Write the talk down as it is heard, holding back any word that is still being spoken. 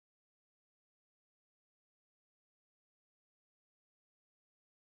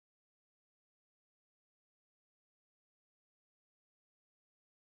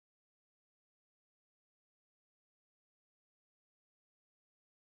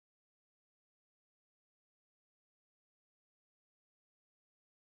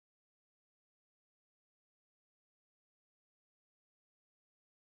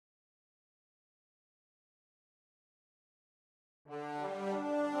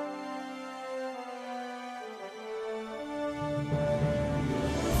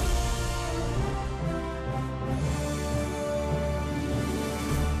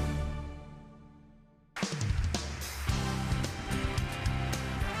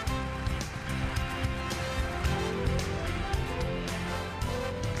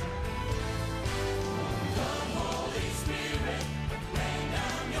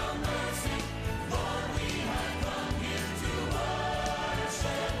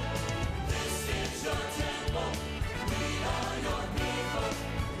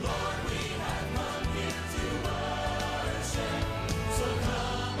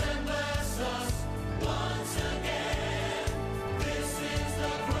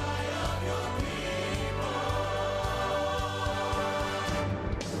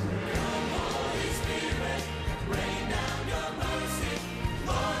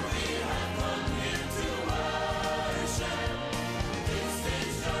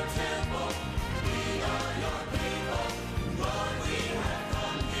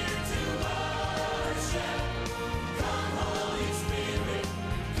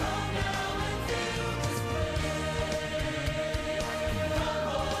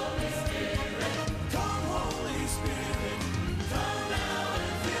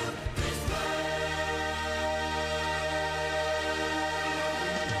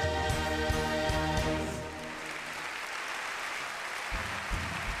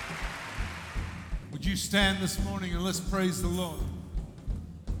Would you stand this morning and let's praise the Lord?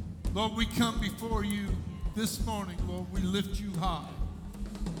 Lord, we come before you this morning, Lord. We lift you high.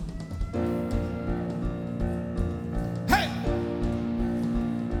 Hey!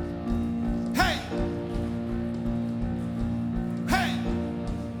 Hey! Hey!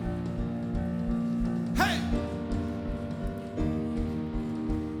 Hey!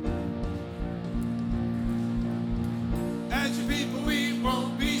 As your people, we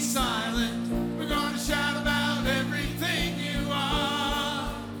won't be silent. We're going to shout about everything you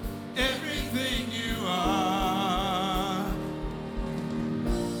are. Everything you are.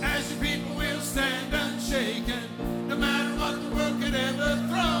 As your people, we'll stand unshaken, no matter what the world could ever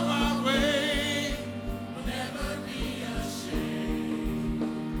throw our way. We'll never be ashamed.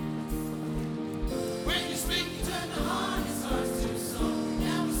 When you speak, you turn the hardest hearts to song.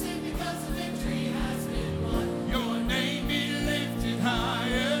 Now we sing because the victory has been won. Your name be lifted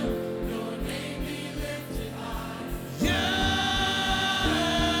higher. Your name be lifted higher. Yeah.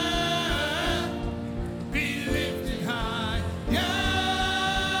 Be lifted high. Yeah.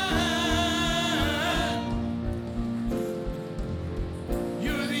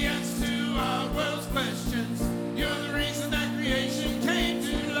 You're the answer to our world's questions. You're the reason that creation came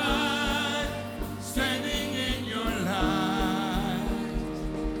to life. Standing in your light.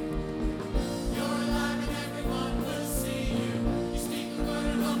 You're alive and everyone will see you. You speak the word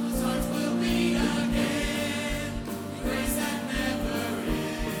and hopeless hearts will beat again. Your grace that never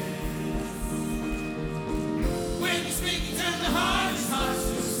ends. When you speak, you turn the hardest hearts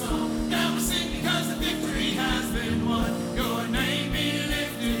to song. Now we sing because the victory has been won. Your name be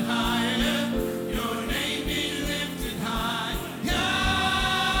lifted higher. Your name be lifted high.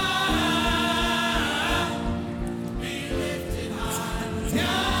 Be lifted high.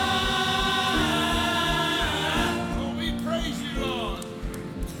 Oh, we praise you, Lord.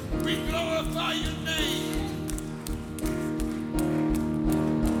 We glorify your name.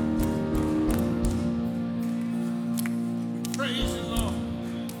 Praise you, Lord.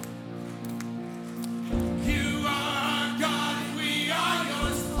 You are our God and we are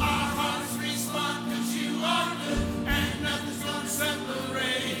yours. Our hearts respond because you are good. And nothing's gonna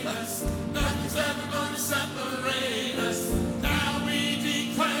separate us. Nothing's ever gonna separate us. Now we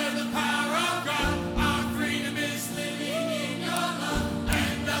declare the power of God. Our freedom is living in your love.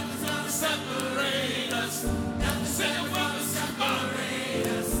 And nothing's gonna separate us.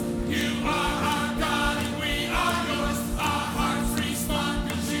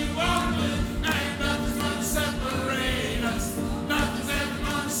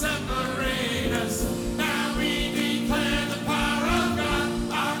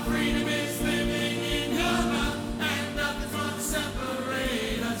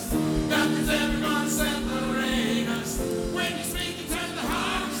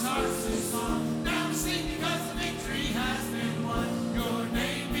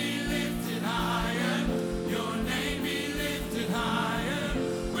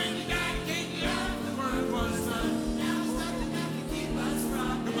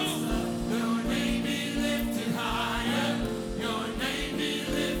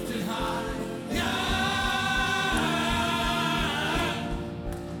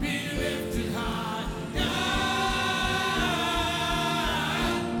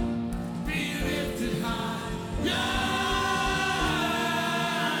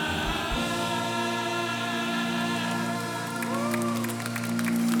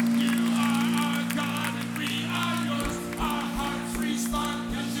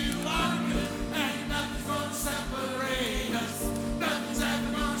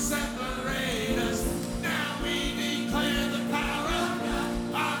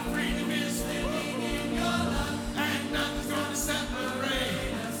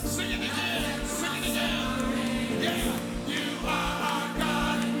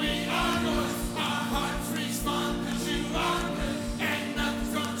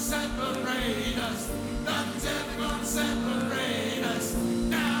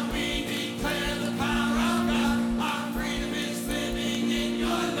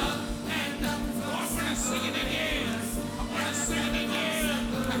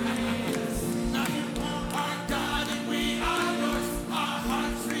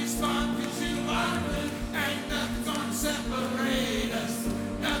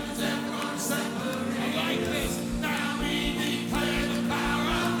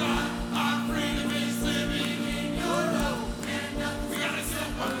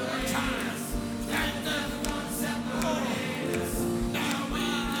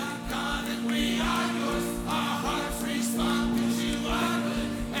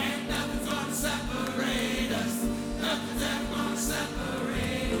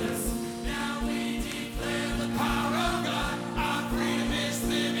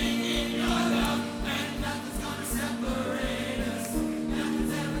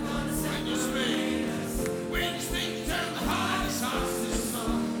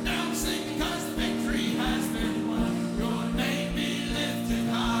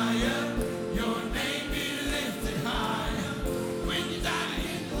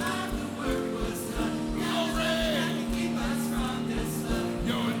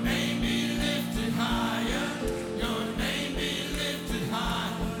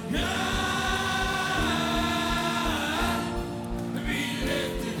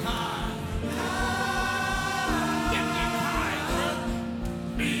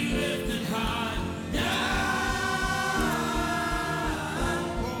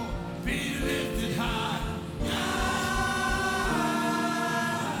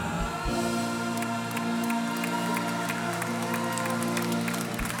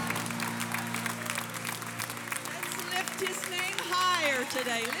 here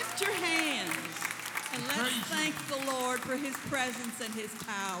today. Lift your hands and let's thank the Lord for his presence and his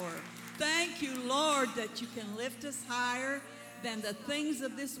power. Thank you, Lord, that you can lift us higher than the things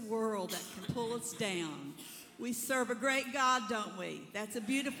of this world that can pull us down. We serve a great God, don't we? That's a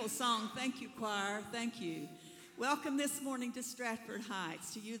beautiful song. Thank you, choir. Thank you. Welcome this morning to Stratford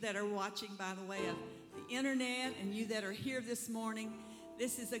Heights, to you that are watching by the way of the internet and you that are here this morning.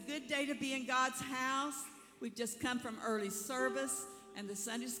 This is a good day to be in God's house. We've just come from early service and the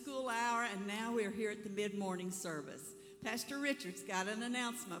Sunday school hour, and now we're here at the mid-morning service. Pastor Richard's got an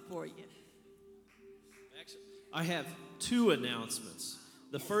announcement for you. I have two announcements.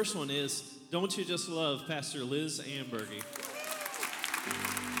 The first one is, don't you just love Pastor Liz Ambergy?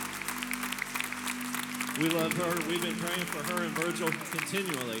 We love her. We've been praying for her and Virgil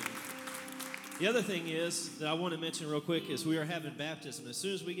continually. The other thing is that I want to mention real quick is we are having baptism. As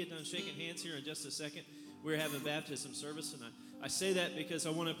soon as we get done shaking hands here in just a second, we're having baptism service. And I say that because I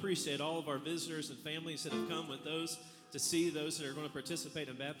want to appreciate all of our visitors and families that have come with those to see those that are going to participate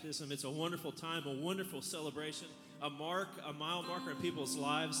in baptism. It's a wonderful time, a wonderful celebration, a mile marker in people's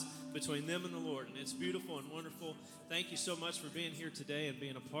lives between them and the Lord. And it's beautiful and wonderful. Thank you so much for being here today and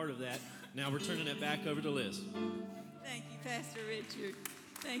being a part of that. Now we're turning it back over to Liz. Thank you, Pastor Richard.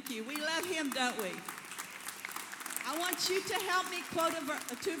 Thank you. We love him, don't we? I want you to help me quote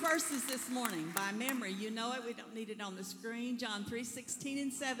two verses this morning by memory. You know it. We don't need it on the screen. John 3:16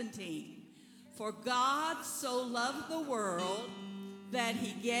 and 17. For God so loved the world that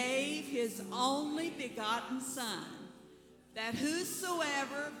he gave his only begotten Son, that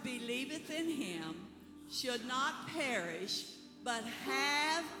whosoever believeth in him should not perish, but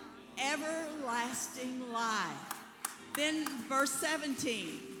have everlasting life. Then verse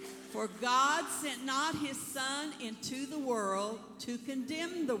 17. For God sent not his Son into the world to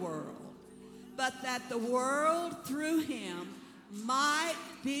condemn the world, but that the world through him might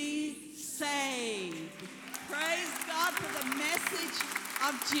be saved. Praise God for the message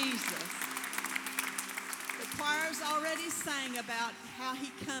of Jesus. The choir's already sang about how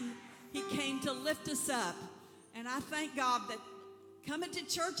he came to lift us up. And I thank God that coming to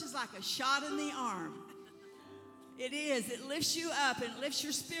church is like a shot in the arm. It is. It lifts you up and lifts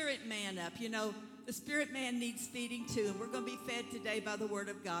your spirit man up. You know, the spirit man needs feeding too. And we're going to be fed today by the word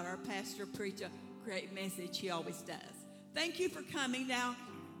of God. Our pastor preached a great message. He always does. Thank you for coming. Now,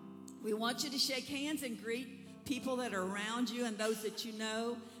 we want you to shake hands and greet people that are around you and those that you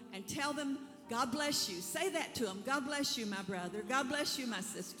know. And tell them, God bless you. Say that to them. God bless you, my brother. God bless you, my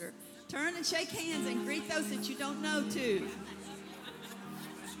sister. Turn and shake hands and greet those that you don't know too.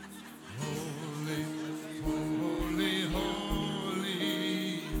 Holy, holy, holy,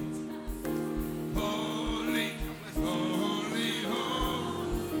 holy, holy,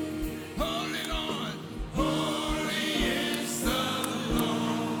 holy Lord, holy is the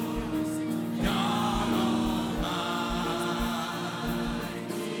Lord, God Almighty.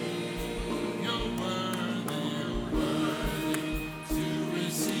 You're worthy to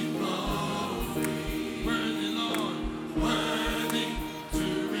receive glory, worthy Lord, worthy to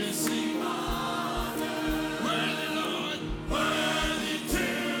receive honor.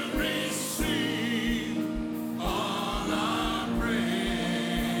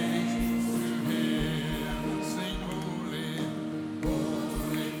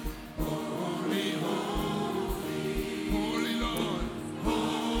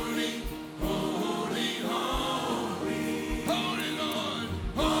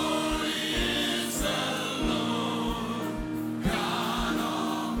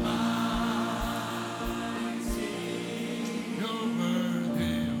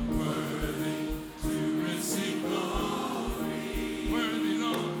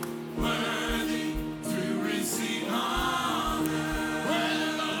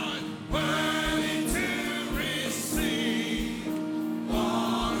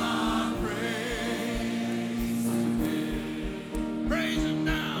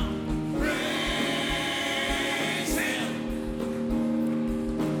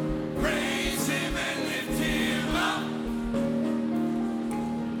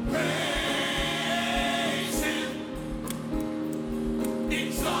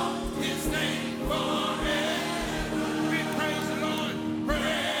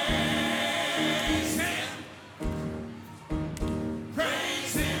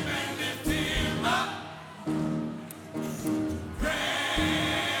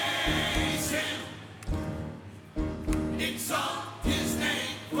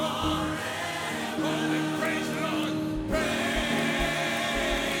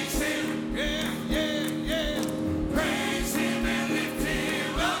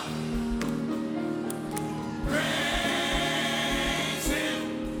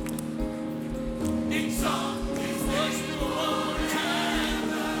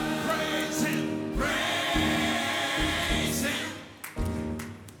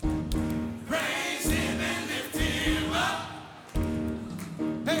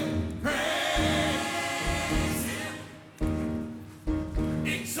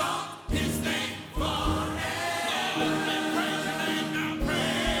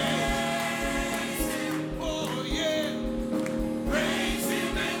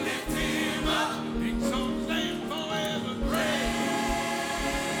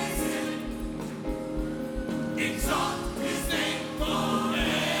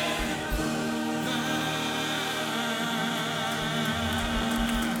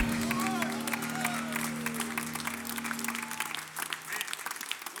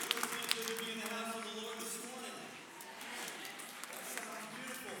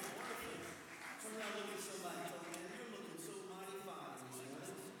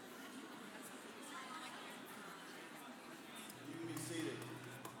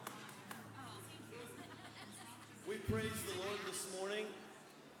 praise the Lord this morning.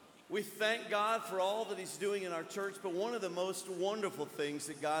 We thank God for all that He's doing in our church, but one of the most wonderful things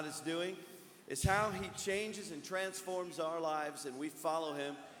that God is doing is how He changes and transforms our lives, and we follow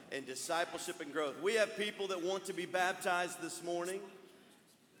Him in discipleship and growth. We have people that want to be baptized this morning.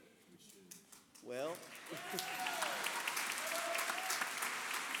 Well,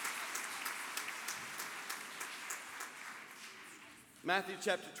 Matthew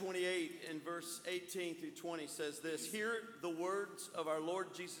chapter 28 and verse 18 through 20 says this, "Hear the words of our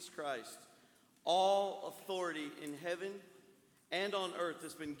Lord Jesus Christ. All authority in heaven and on earth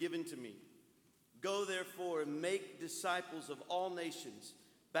has been given to me. Go therefore and make disciples of all nations,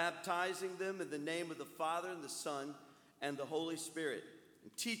 baptizing them in the name of the Father and the Son and the Holy Spirit,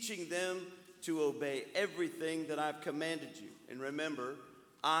 and teaching them to obey everything that I've commanded you. And remember,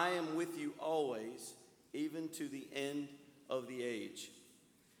 I am with you always, even to the end of the age."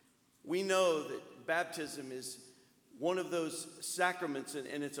 We know that baptism is one of those sacraments, and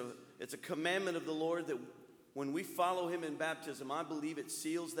it's a commandment of the Lord that when we follow Him in baptism, I believe it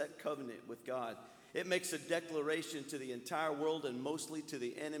seals that covenant with God. It makes a declaration to the entire world and mostly to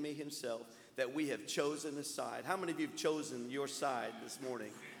the enemy himself that we have chosen a side. How many of you have chosen your side this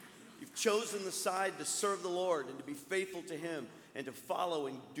morning? You've chosen the side to serve the Lord and to be faithful to Him and to follow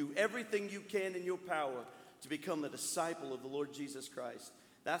and do everything you can in your power to become a disciple of the Lord Jesus Christ.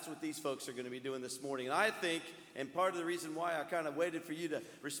 That's what these folks are going to be doing this morning. And I think, and part of the reason why I kind of waited for you to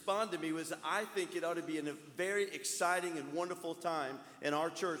respond to me was I think it ought to be a very exciting and wonderful time in our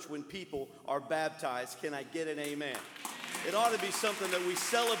church when people are baptized. Can I get an amen? It ought to be something that we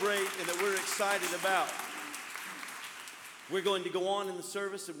celebrate and that we're excited about. We're going to go on in the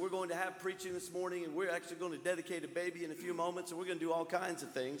service, and we're going to have preaching this morning, and we're actually going to dedicate a baby in a few moments, and we're going to do all kinds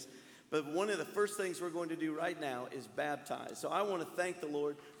of things. But one of the first things we're going to do right now is baptize. So I want to thank the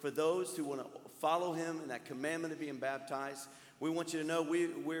Lord for those who want to follow Him in that commandment of being baptized. We want you to know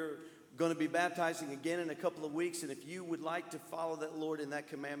we're going to be baptizing again in a couple of weeks. And if you would like to follow that Lord in that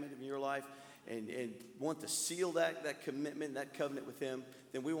commandment in your life and want to seal that commitment, that covenant with Him,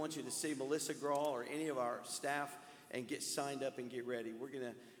 then we want you to see Melissa Grawl or any of our staff and get signed up and get ready. We're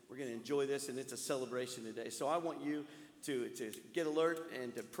gonna enjoy this, and it's a celebration today. So I want you to get alert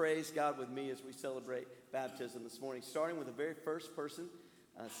and to praise God with me as we celebrate baptism this morning, starting with the very first person.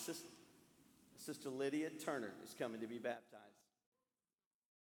 Sister Lydia Turner is coming to be baptized.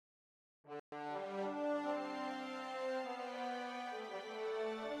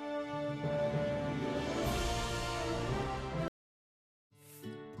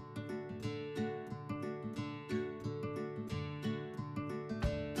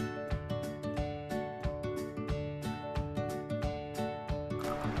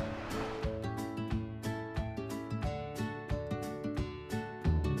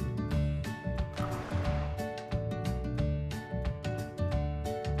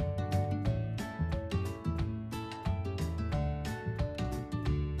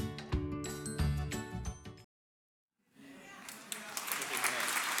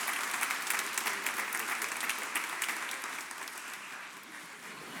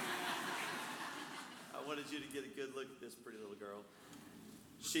 I wanted you to get a good look at this pretty little girl.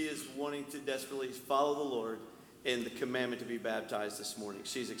 She is wanting to desperately follow the Lord in the commandment to be baptized this morning.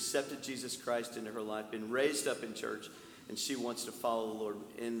 She's accepted Jesus Christ into her life, been raised up in church, and she wants to follow the Lord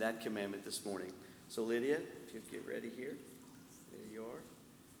in that commandment this morning. So Lydia, if you get ready here, there you are.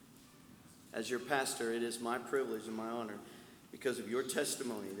 As your pastor, it is my privilege and my honor, because of your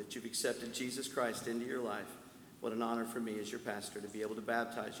testimony that you've accepted Jesus Christ into your life. What an honor for me as your pastor to be able to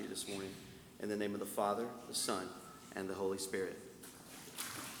baptize you this morning in the name of the Father, the Son, and the Holy Spirit.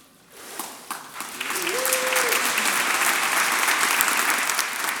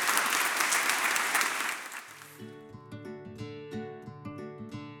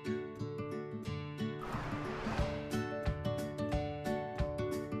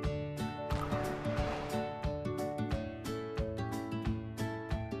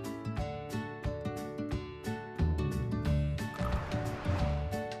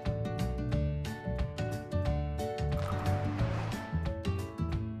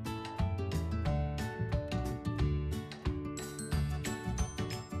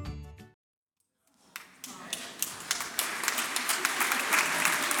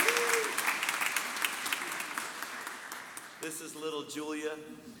 This is little Julia,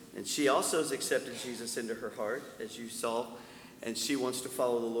 and she also has accepted Jesus into her heart, as you saw, and she wants to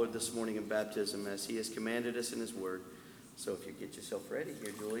follow the Lord this morning in baptism as He has commanded us in His Word. So if you get yourself ready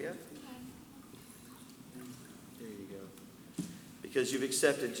here, Julia. There you go. Because you've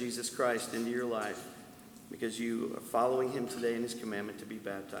accepted Jesus Christ into your life, because you are following Him today in His commandment to be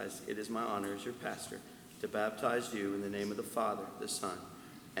baptized, it is my honor as your pastor to baptize you in the name of the Father, the Son,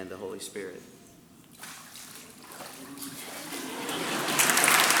 and the Holy Spirit.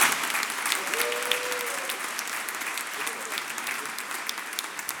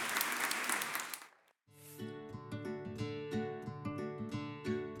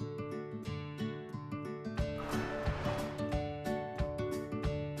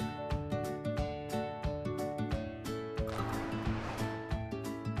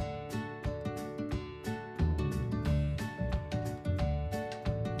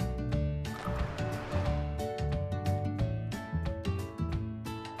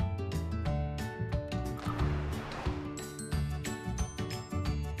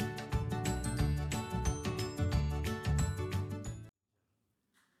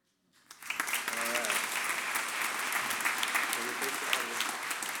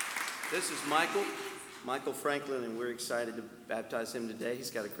 This is Michael Franklin, and we're excited to baptize him today. He's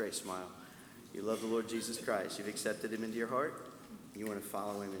got a great smile. You love the Lord Jesus Christ. You've accepted him into your heart. You want to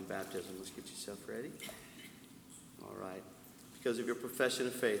follow him in baptism. Let's get yourself ready. All right. Because of your profession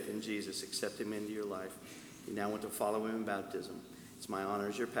of faith in Jesus, accept him into your life. You now want to follow him in baptism. It's my honor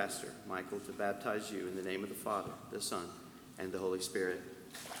as your pastor, Michael, to baptize you in the name of the Father, the Son, and the Holy Spirit.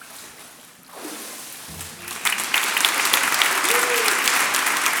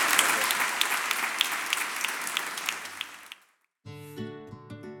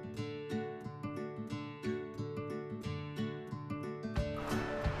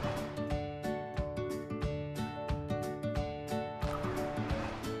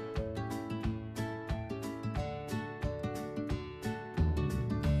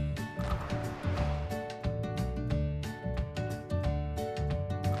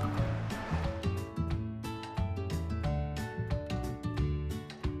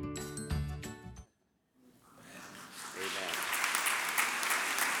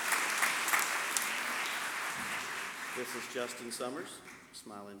 This is Justin Summers,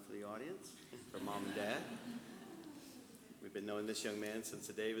 smiling for the audience, for Mom and Dad. We've been knowing this young man since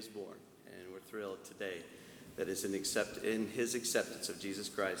the day he was born, and we're thrilled today that is in his acceptance of Jesus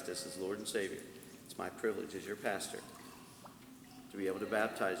Christ as his Lord and Savior. It's my privilege as your pastor to be able to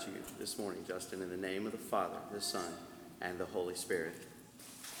baptize you this morning, Justin, in the name of the Father, the Son, and the Holy Spirit.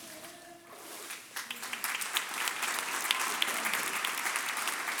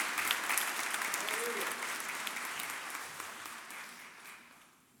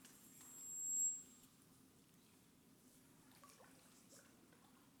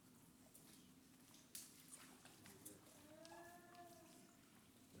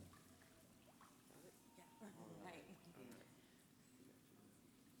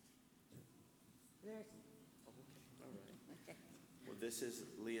 Well, this is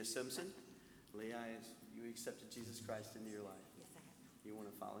Leah Simpson. Leah, you accepted Jesus Christ into your life. Yes, I have. You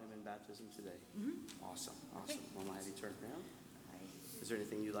want to follow him in baptism today? Mm-hmm. Awesome. Okay. Mama, have you turned around? Right. Is there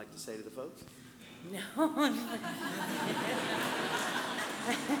anything you'd like to say to the folks? No. No,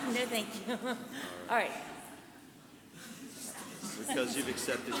 thank you. All right. Because you've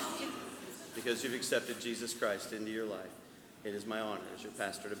accepted Jesus Christ into your life, it is my honor as your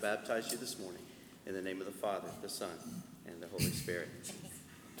pastor to baptize you this morning in the name of the Father, the Son, and the Holy Spirit.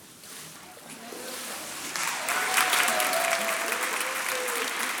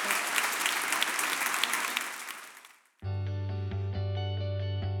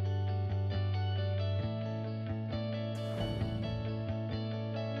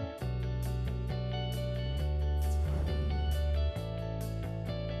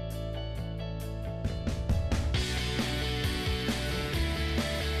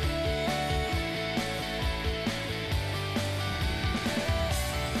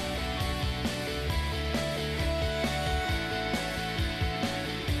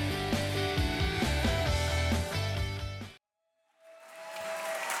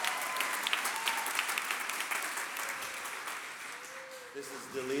 This is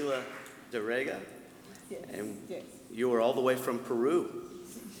Dalila Derega, and you are all the way from Peru.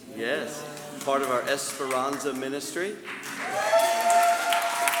 Yes, part of our Esperanza ministry.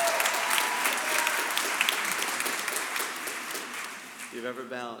 If you've ever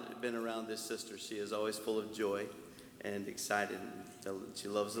been around this sister, she is always full of joy and excited. She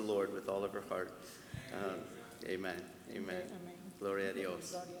loves the Lord with all of her heart. Amen. Amen. Gloria a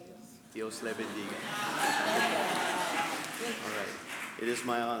Dios. Dios le bendiga. All right. It is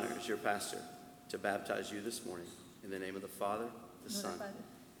my honor as your pastor to baptize you this morning in the name of the Father, the Son,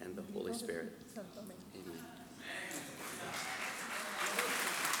 and the Holy Spirit. Amen.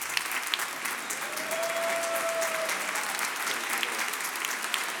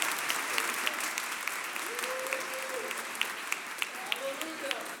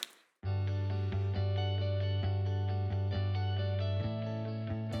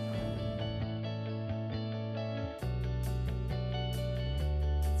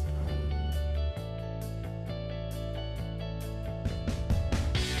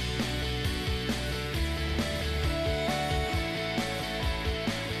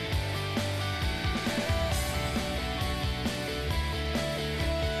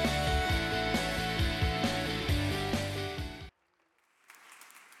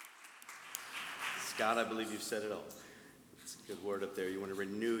 God, I believe you've said it all. It's a good word up there. You want to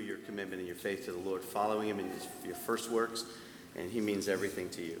renew your commitment and your faith to the Lord, following him in your first works, and he means everything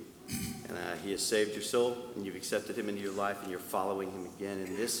to you. And he has saved your soul, and you've accepted him into your life, and you're following him again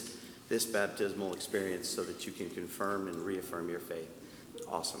in this baptismal experience so that you can confirm and reaffirm your faith.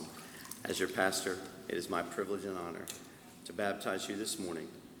 Awesome. As your pastor, it is my privilege and honor to baptize you this morning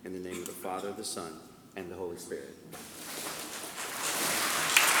in the name of the Father, the Son, and the Holy Spirit.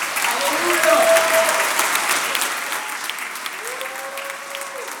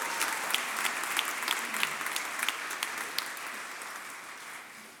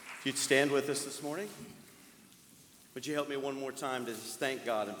 If you'd stand with us this morning, would you help me one more time to just thank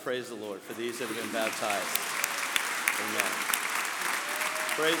God and praise the Lord for these that have been baptized? Amen.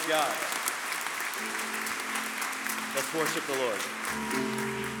 Praise God. Let's worship the Lord.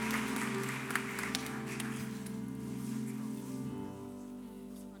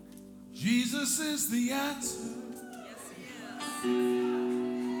 Jesus is the answer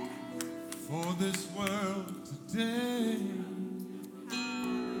for this world today.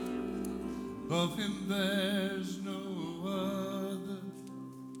 Of him there's no other.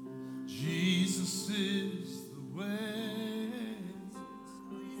 Jesus is the way.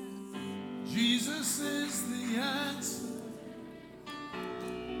 Jesus is the answer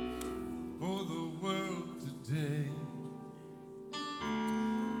for the world today.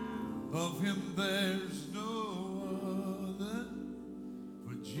 Of him there's no other,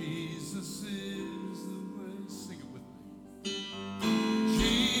 for Jesus is the way. Sing it with me.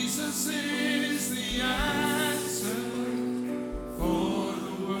 Jesus is the answer for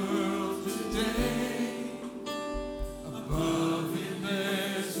the world today. Above him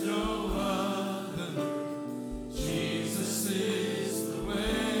there's no other. Jesus is the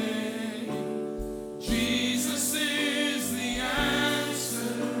way. Jesus is the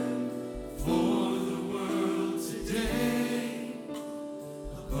answer for the world today.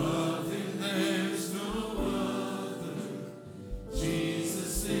 Above him there's no other.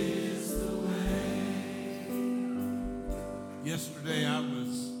 Jesus is the way. Yesterday I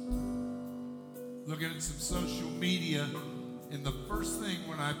was looking at some social media, and the first thing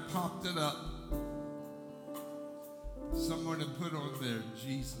when I popped it up, someone had put on there,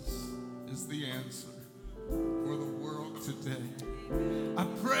 Jesus is the answer for the world today. I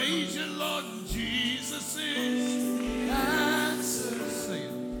praise you, Lord, Jesus is the answer. Sing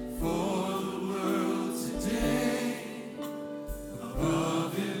it. For the world today.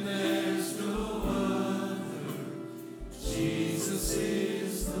 Above him there's no other. Jesus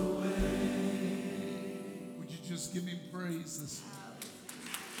is the way. Would you just give him praise this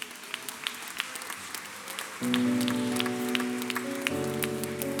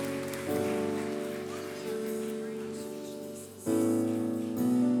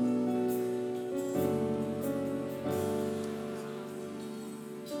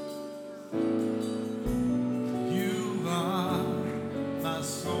You are my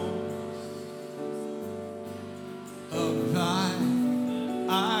source of life.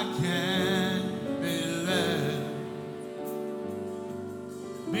 I can't be left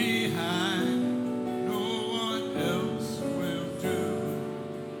behind. No one else will do.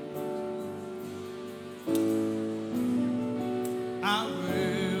 I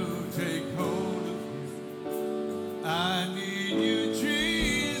will take hold of you. I need you,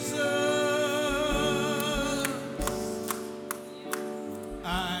 Jesus.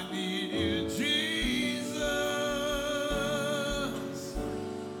 I need you, Jesus.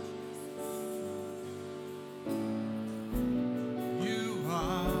 You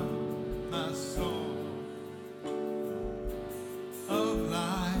are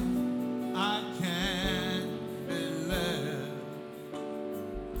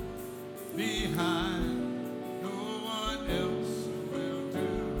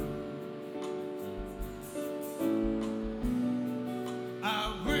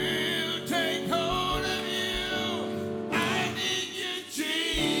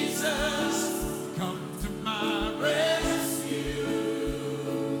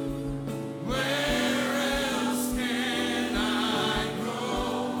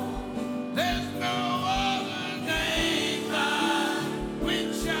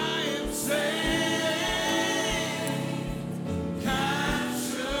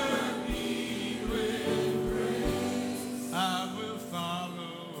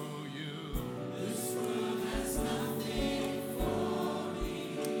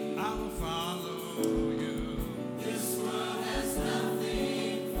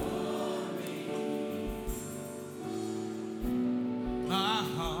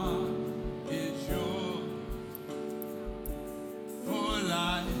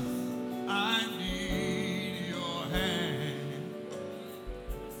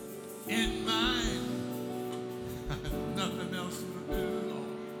in mind. Nothing else will do, Lord.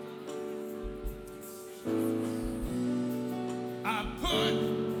 I put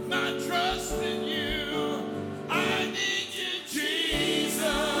my trust in you. I need you,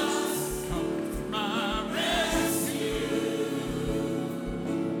 Jesus. Come to my rescue.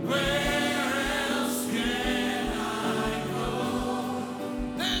 Where else can I go?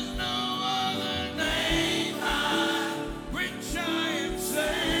 There's no other name by which I am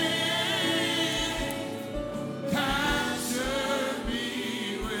saved. Capture me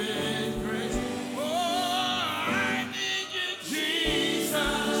with grace. Oh, I need you,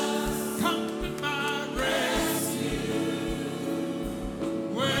 Jesus. Come to my rescue.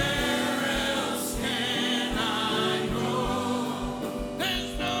 Where else can I go?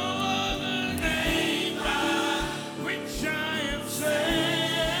 There's no other name by which I am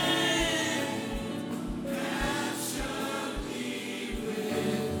saved. Capture me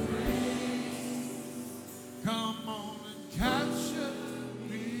with grace. Come on and capture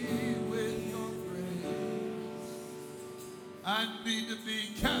me with your grace. I need to be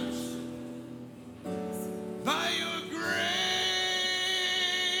captured by your grace,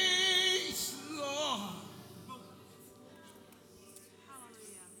 Lord.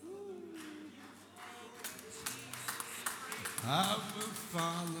 I will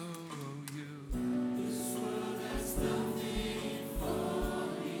follow you.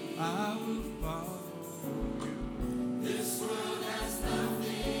 I will follow you.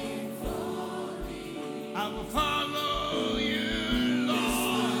 I will follow you,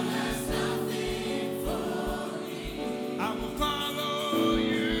 Lord. I will follow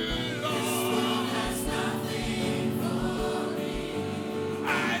you, Lord.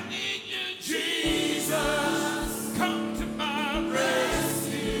 I need you, Jesus. Come to my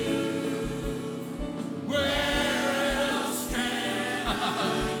rescue. Where else can I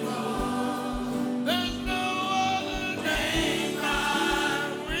go? There's no other name by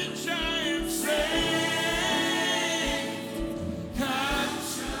which I am saved.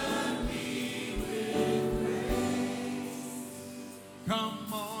 Capture me with grace. Come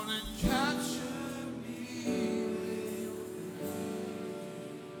on and capture me with your grace.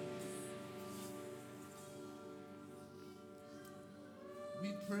 We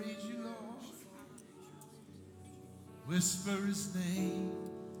praise you, Lord. Whisper his name.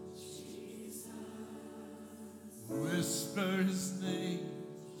 Whisper his name.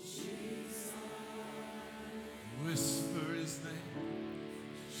 Whisper his name.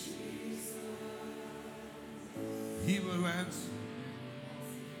 He will answer.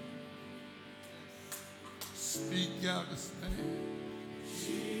 Speak out his name.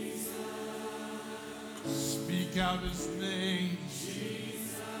 Speak out his name.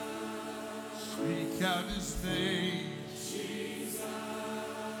 Speak out his name.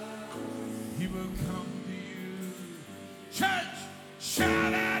 He will come to you. Church,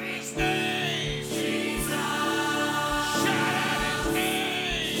 shout out his name. Jesus. Shout out his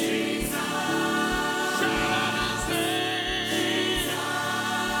name. Jesus. Shout out his name.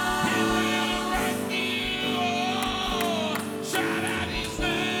 He will rescue you. Shout out his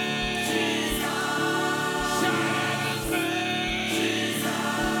name. Jesus. Shout out his name. Jesus.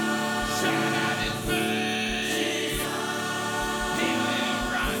 Shout out his name. Jesus. He will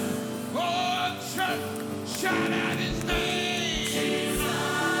run. Oh, church, shout out his name. Jesus.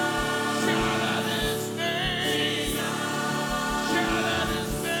 Shout out his name. Shout out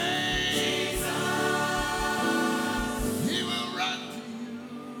his name. Jesus. He will run to you.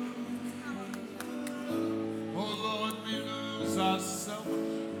 Oh Lord, we lose our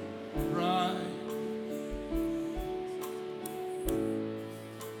self-pride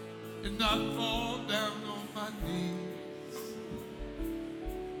and not fall down on my knees.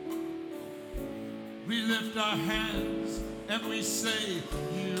 We lift our hands and we say,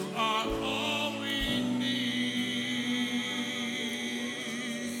 you are all we need.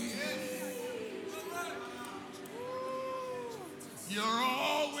 You're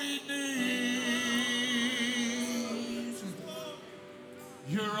all we need.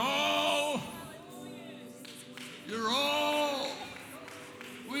 You're all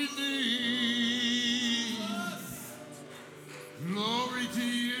we need. Glory to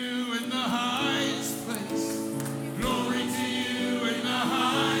you in the highest place. Glory to you in the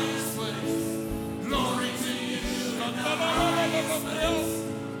highest place. Glory to you.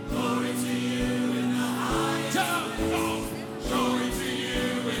 Glory to you in the highest place. Glory to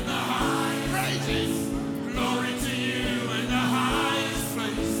you in the highest praises. Glory to you in the highest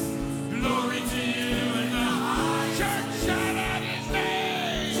place. Glory to you in the highest church. Shout out his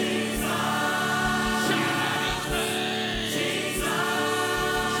name. Jesus. Shout out his name. Jesus.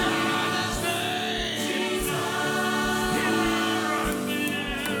 Shout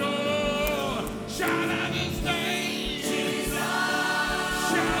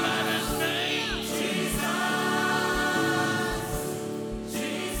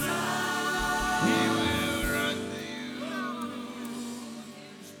He will run to you.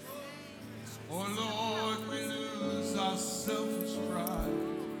 Oh Lord, we lose our selfish pride.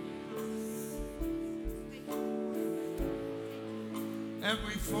 And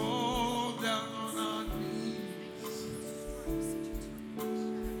we fall down on our knees.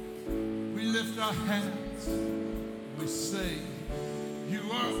 We lift our hands. We say, you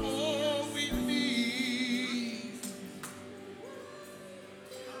are all we need.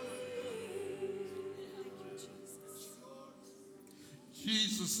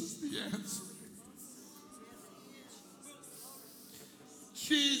 Jesus is the answer.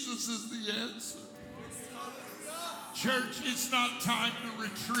 Jesus is the answer. Church, it's not time to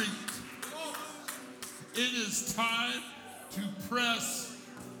retreat. It is time to press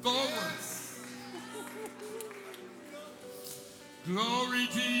forward. Glory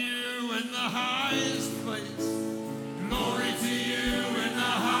to you in the highest place. Glory to you in the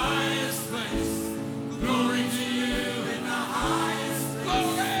highest place. Glory to you in the highest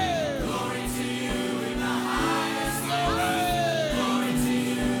place. Glory to you in the highest place. Glory to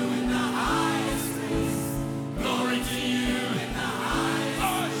you in the highest place. Glory to you in the highest.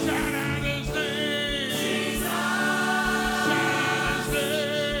 Oh, shout out his name. Jesus. Shout out his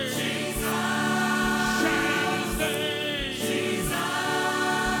name. Jesus. Shout out his name. Jesus.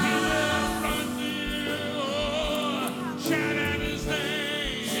 He will run to you. Oh, shout out his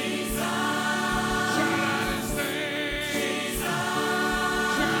name. Jesus. Shout out his name. Jesus.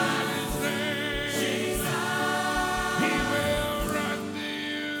 Shout out his name. Jesus. He will run to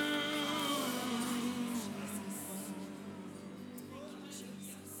you.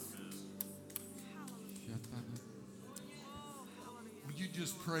 Would you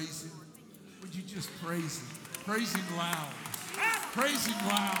just praise him? Would you just praise him? Praise him loud. Praise him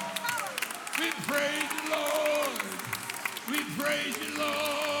loud. We praise you, Lord. We praise you,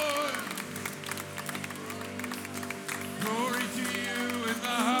 Lord. Glory to you in the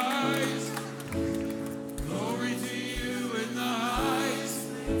highest. Glory to you in the highest.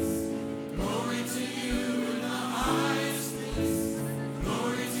 Glory to you in the highest.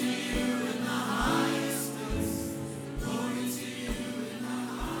 Glory to you in the highest. Glory to you in the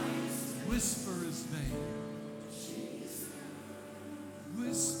highest. Whisper his name.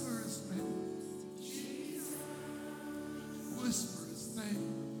 Whisper his name. Whisper his name.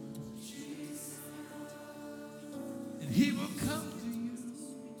 And he will come to you.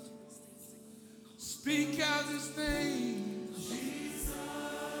 Speak out his name.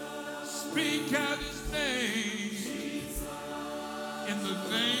 Speak out his name. In the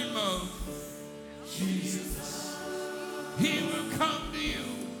name of Jesus. He will come to you.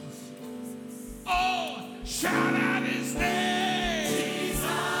 Oh, shout out his name. Jesus.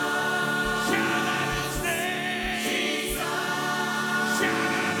 Shout out his name. Jesus.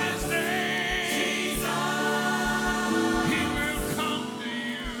 Shout out his name. Jesus. He will come to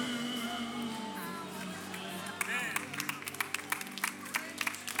you.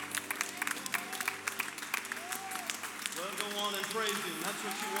 Well, go on and praise him. That's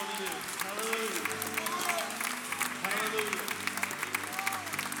what you want to do. Hallelujah. Hallelujah.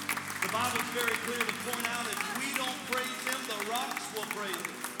 The Bible's very clear to point out if we don't praise him, the rocks will praise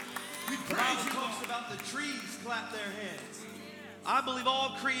him. The Bible talks about the trees clap their hands. I believe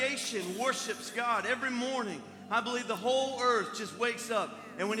all creation worships God every morning. I believe the whole earth just wakes up.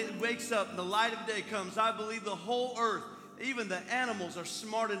 And when it wakes up and the light of day comes, I believe the whole earth, even the animals, are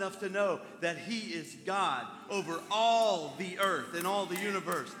smart enough to know that he is God over all the earth and all the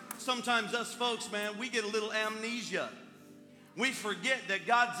universe. Sometimes us folks, man, we get a little amnesia. We forget that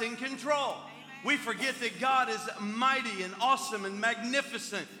God's in control. We forget that God is mighty and awesome and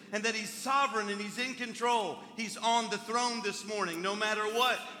magnificent and that he's sovereign and he's in control. He's on the throne this morning, no matter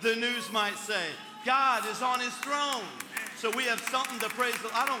what the news might say. God is on his throne. So we have something to praise.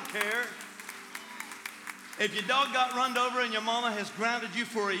 I don't care. If your dog got run over and your mama has grounded you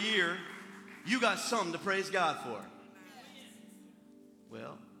for a year, you got something to praise God for.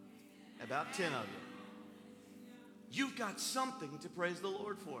 Well, about 10 of you. You've got something to praise the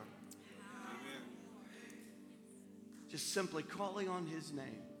Lord for. Just simply calling on his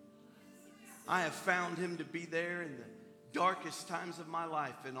name. I have found him to be there in the darkest times of my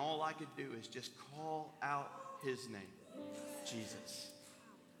life, and all I could do is just call out his name, Jesus.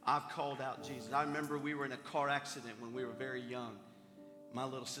 I've called out Jesus. I remember we were in a car accident when we were very young. My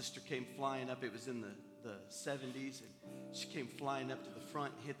little sister came flying up. It was in the 70s, and she came flying up to the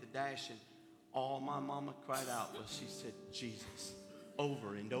front, hit the dash, and all my mama cried out was she said, Jesus.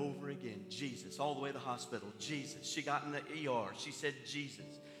 Over and over again, Jesus. All the way to the hospital, Jesus. She got in the ER. She said, Jesus.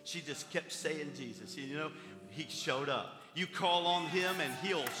 She just kept saying Jesus. You know, he showed up. You call on him and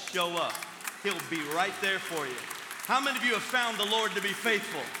he'll show up. He'll be right there for you. How many of you have found the Lord to be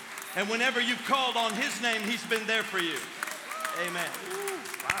faithful? And whenever you've called on His name, He's been there for you. Amen.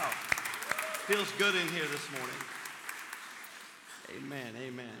 Wow. Feels good in here this morning. Amen,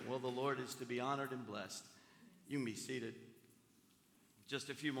 amen. Well, the Lord is to be honored and blessed. You can be seated. Just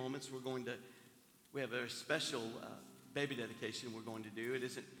a few moments, we have a special baby dedication we're going to do. It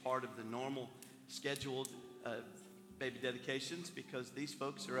isn't part of the normal scheduled baby dedications because these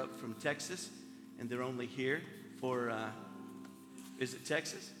folks are up from Texas and they're only here for, is it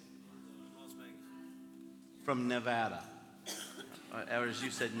Texas? Las Vegas. From Nevada. Or as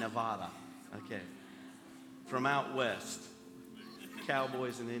you said, Nevada. Okay. From out west.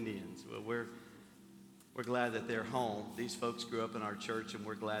 Cowboys and Indians. Well, we're glad that they're home. These folks grew up in our church, and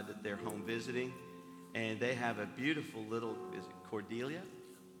we're glad that they're home visiting. And they have a beautiful little, is it Cordelia?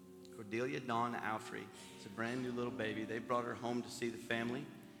 Cordelia Dawn Alfrey. It's a brand new little baby. They brought her home to see the family,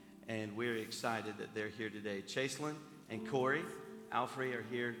 and we're excited that they're here today. Chaselyn and Corey Alfrey are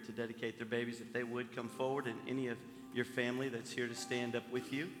here to dedicate their babies. If they would come forward, and any of your family that's here to stand up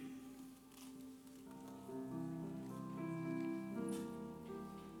with you.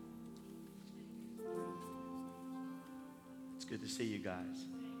 It's good to see you guys.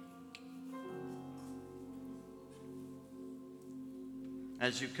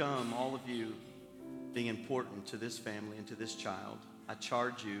 As you come, all of you being important to this family and to this child, I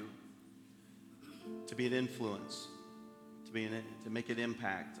charge you to be an influence, to make an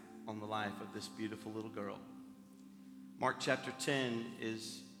impact on the life of this beautiful little girl. Mark chapter 10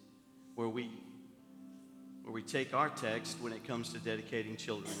 is where we take our text when it comes to dedicating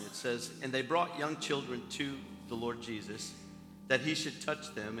children. It says, "And they brought young children to the Lord Jesus, that He should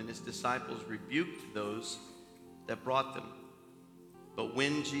touch them, and His disciples rebuked those that brought them. But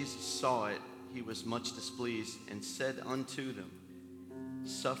when Jesus saw it, He was much displeased, and said unto them,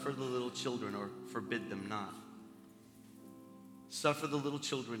 Suffer the little children, or forbid them not. Suffer the little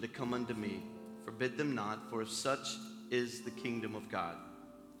children to come unto me, forbid them not, for of such is the kingdom of God.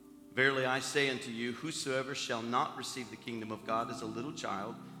 Verily I say unto you, whosoever shall not receive the kingdom of God as a little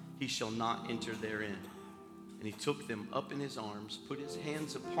child, he shall not enter therein. And He took them up in His arms, put His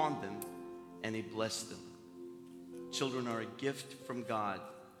hands upon them, and He blessed them." Children are a gift from God,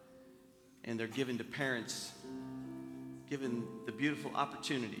 and they're given to parents, given the beautiful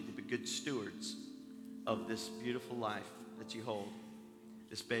opportunity to be good stewards of this beautiful life that you hold.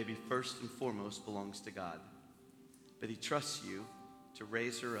 This baby, first and foremost, belongs to God. But He trusts you to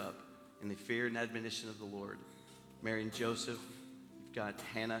raise her up in the fear and admonition of the Lord. Mary and Joseph, you've got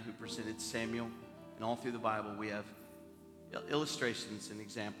Hannah who presented Samuel, and all through the Bible we have illustrations and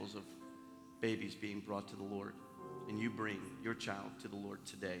examples of babies being brought to the Lord. And you bring your child to the Lord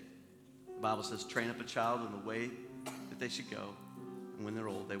today. The Bible says, train up a child in the way that they should go, and when they're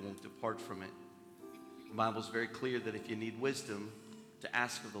old, they won't depart from it. The Bible is very clear that if you need wisdom, to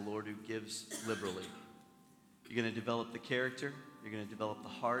ask of the Lord, who gives liberally. You're going to develop the character, you're going to develop the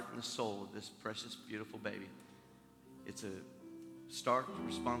heart and the soul of this precious, beautiful baby. It's a stark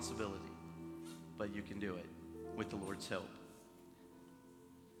responsibility, but you can do it with the Lord's help.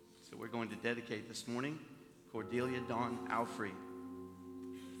 So we're going to dedicate this morning Cordelia Dawn Alfrey.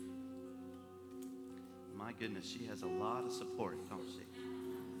 My goodness, she has a lot of support, don't she?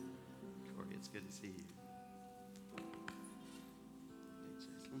 Corey, it's good to see you. Hey,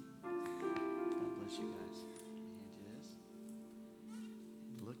 Jason. God bless you guys. Hand you this.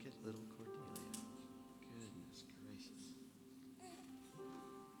 Look at little Cordelia. Goodness gracious.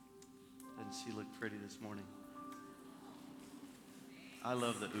 Doesn't she look pretty this morning? I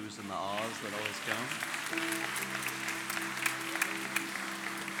love the oohs and the ahs that always come.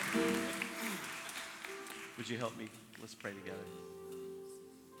 Would you help me? Let's pray together.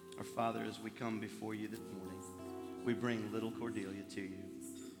 Our Father, as we come before you this morning, we bring little Cordelia to you.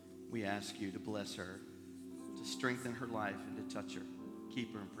 We ask you to bless her, to strengthen her life and to touch her,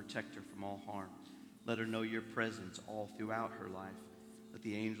 keep her and protect her from all harm. Let her know your presence all throughout her life. Let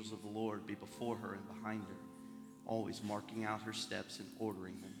the angels of the Lord be before her and behind her, always marking out her steps and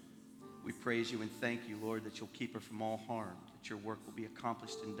ordering them. We praise you and thank you, Lord, that you'll keep her from all harm, that your work will be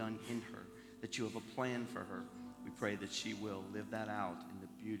accomplished and done in her, that you have a plan for her. We pray that she will live that out in the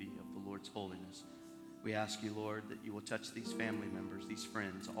beauty of the Lord's holiness. We ask you, Lord, that you will touch these family members, these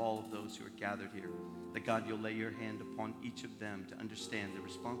friends, all of those who are gathered here, that God, you'll lay your hand upon each of them to understand the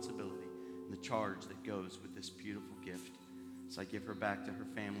responsibility and the charge that goes with this beautiful gift. As I give her back to her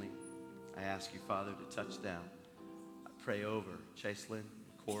family, I ask you, Father, to touch them. I pray over Chaselyn,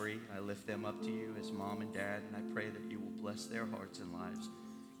 Corey. I lift them up to you as mom and dad, and I pray that you will bless their hearts and lives.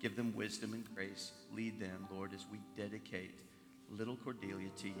 Give them wisdom and grace. Lead them, Lord, as we dedicate little Cordelia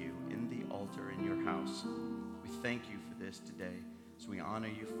to you in the altar in your house. We thank you for this today. So we honor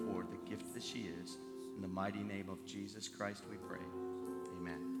you for the gift that she is. In the mighty name of Jesus Christ we pray.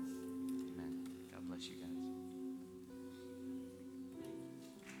 Amen. Amen. God bless you guys.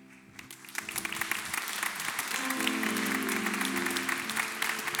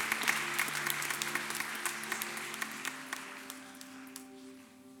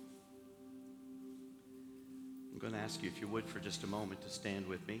 I'm going to ask you, if you would, for just a moment to stand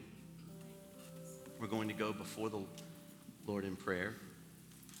with me. We're going to go before the Lord in prayer.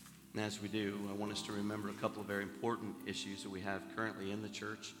 And as we do, I want us to remember a couple of very important issues that we have currently in the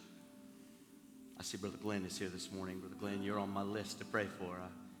church. I see Brother Glenn is here this morning. Brother Glenn, you're on my list to pray for.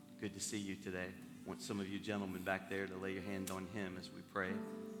 Good to see you today. I want some of you gentlemen back there to lay your hand on him as we pray.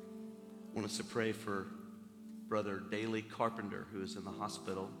 I want us to pray for Brother Daley Carpenter, who is in the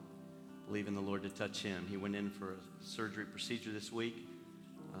hospital, believing the Lord to touch him. He went in for a surgery procedure this week,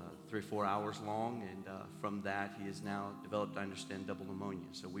 3 or 4 hours long, and from that he has now developed, I understand, double pneumonia.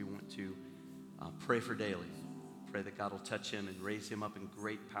 So we want to pray for Daley. Pray that God will touch him and raise him up in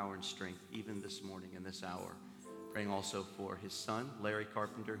great power and strength, even this morning in this hour. Praying also for his son, Larry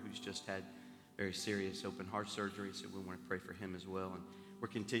Carpenter, who's just had very serious open heart surgery, so we want to pray for him as well. And we're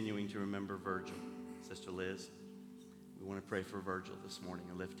continuing to remember Virgil, Sister Liz. We want to pray for Virgil this morning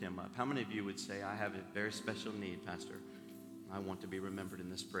and lift him up. How many of you would say, I have a very special need, Pastor? I want to be remembered in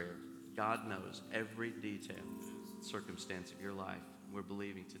this prayer. God knows every detail, circumstance of your life. We're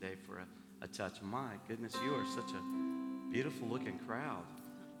believing today for a touch. My goodness, you are such a beautiful looking crowd.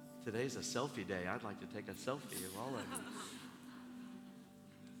 Today's a selfie day. I'd like to take a selfie of all of you.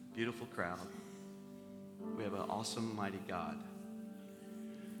 Beautiful crowd. We have an awesome, mighty God.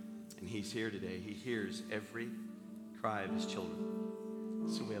 And he's here today. He hears every cry of his children.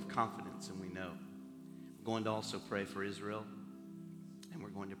 So we have confidence and we know. We're going to also pray for Israel, and we're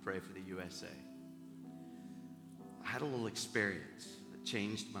going to pray for the USA. I had a little experience that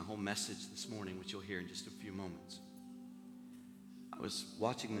changed my whole message this morning, which you'll hear in just a few moments. I was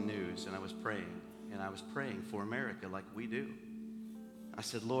watching the news and I was praying for America like we do. I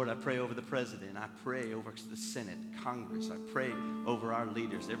said, Lord, I pray over the president. I pray over the Senate, Congress. I pray over our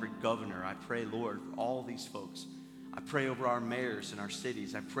leaders, every governor. I pray, Lord, for all these folks. I pray over our mayors in our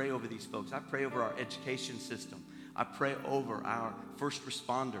cities. I pray over these folks. I pray over our education system. I pray over our first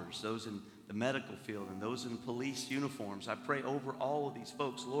responders, those in the medical field and those in police uniforms. I pray over all of these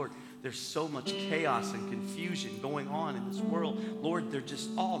folks. Lord, there's so much chaos and confusion going on in this world. Lord, they're just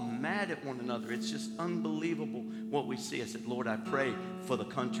all mad at one another. It's just unbelievable what we see. I said, Lord, I pray for the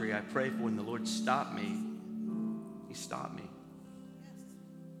country. I pray for when the Lord stopped me. He stopped me.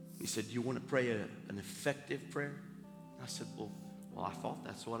 He said, do you want to pray an effective prayer? I said, well, I thought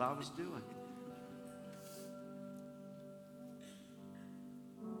that's what I was doing.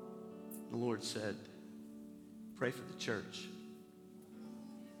 The Lord said, pray for the church.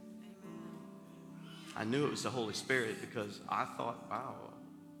 I knew it was the Holy Spirit because I thought, wow,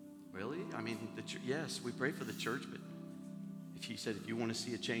 really? I mean, yes, we pray for the church, but he said, if you want to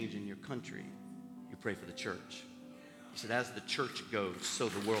see a change in your country, you pray for the church. He said, as the church goes, so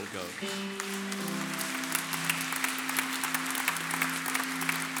the world goes.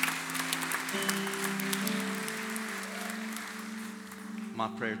 My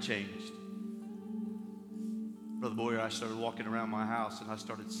prayer changed. Brother Boyer, I started walking around my house and I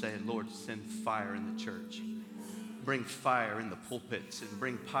started saying, Lord, send fire in the church. Bring fire in the pulpits and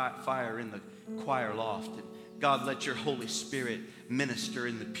bring fire in the choir loft. And God, let your Holy Spirit minister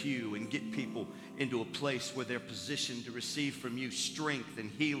in the pew and get people into a place where they're positioned to receive from you strength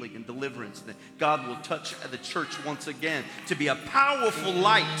and healing and deliverance. That God will touch the church once again to be a powerful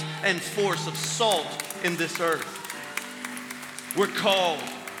light and force of salt in this earth. We're called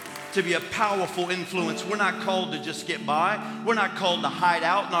to be a powerful influence. We're not called to just get by. We're not called to hide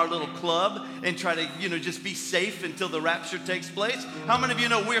out in our little club and try to, just be safe until the rapture takes place. How many of you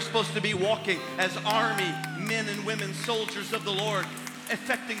know we're supposed to be walking as army men and women, soldiers of the Lord,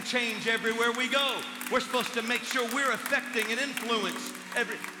 affecting change everywhere we go? We're supposed to make sure we're affecting and influence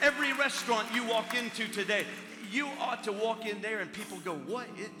every restaurant you walk into today. You ought to walk in there and people go,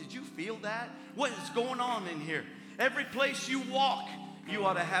 did you feel that? What is going on in here? Every place you walk, you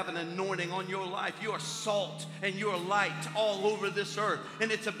ought to have an anointing on your life. You are salt and you are light all over this earth.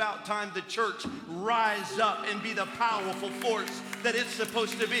 And it's about time the church rise up and be the powerful force that it's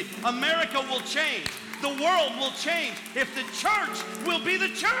supposed to be. America will change. The world will change if the church will be the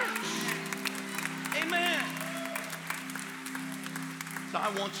church. Amen. So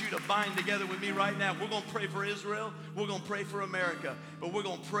I want you to bind together with me right now. We're going to pray for Israel. We're going to pray for America. But we're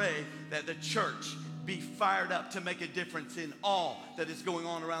going to pray that the church be fired up to make a difference in all that is going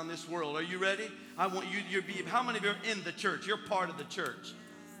on around this world. Are you ready? I want you to be, how many of you are in the church? You're part of the church.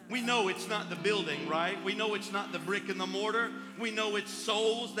 We know it's not the building, right? We know it's not the brick and the mortar. We know it's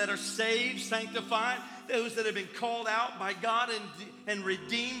souls that are saved, sanctified, those that have been called out by God and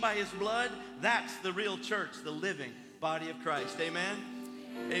redeemed by his blood. That's the real church, the living body of Christ. Amen?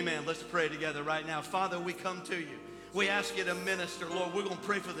 Amen. Let's pray together right now. Father, we come to you. We ask you to minister. Lord, we're going to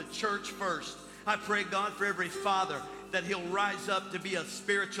pray for the church first. I pray, God, for every father that he'll rise up to be a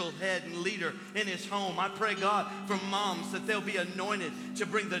spiritual head and leader in his home. I pray, God, for moms that they'll be anointed to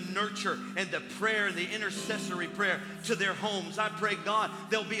bring the nurture and the prayer and the intercessory prayer to their homes. I pray, God,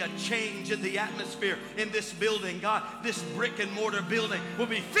 there'll be a change in the atmosphere in this building. God, this brick and mortar building will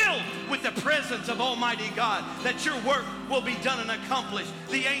be filled with the presence of Almighty God, that your work will be done and accomplished.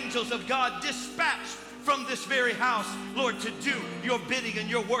 The angels of God dispatched from this very house, Lord, to do your bidding and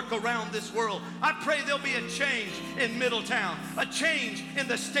your work around this world. I pray there'll be a change in Middletown, a change in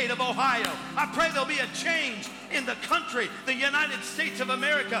the state of Ohio. I pray there'll be a change in the country, the United States of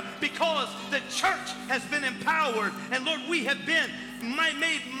America, because the church has been empowered. And Lord, we have been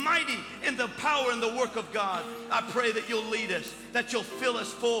made mighty in the power and the work of God. I pray that you'll lead us, that you'll fill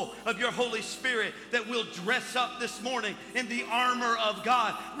us full of your Holy Spirit, that we'll dress up this morning in the armor of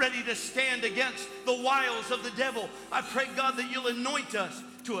God, ready to stand against the wiles of the devil. I pray, God, that you'll anoint us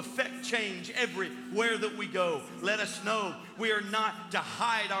to affect change everywhere that we go. Let us know we are not to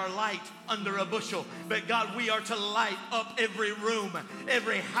hide our light under a bushel, but God, we are to light up every room,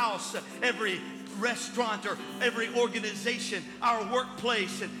 every house, every restaurant or every organization, our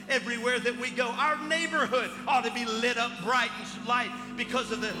workplace, and everywhere that we go. Our neighborhood ought to be lit up bright and light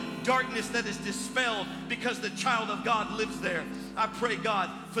because of the darkness that is dispelled because the child of God lives there. I pray, God,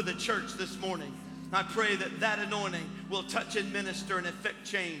 for the church this morning. I pray that that anointing will touch and minister and affect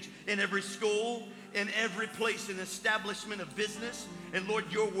change in every school, in every place and establishment of business. And Lord,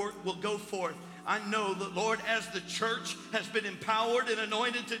 your work will go forth. I know that, Lord, as the church has been empowered and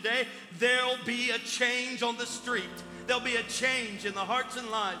anointed today, there'll be a change on the street. There'll be a change in the hearts and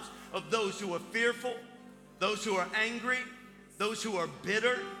lives of those who are fearful, those who are angry, those who are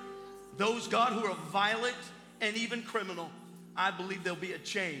bitter, those, God, who are violent and even criminal. I believe there'll be a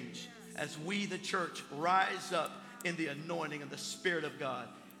change as we, the church, rise up in the anointing of the Spirit of God.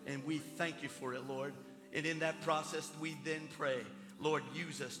 And we thank you for it, Lord. And in that process, we then pray, Lord,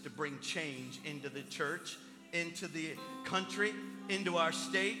 use us to bring change into the church, into the country, into our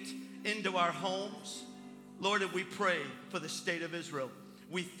state, into our homes. Lord, and we pray for the state of Israel.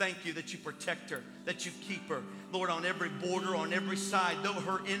 We thank you that you protect her, that you keep her. Lord, on every border, on every side, though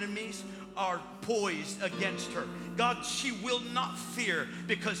her enemies are poised against her, God, she will not fear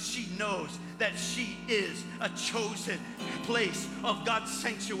because she knows that she is a chosen place of God's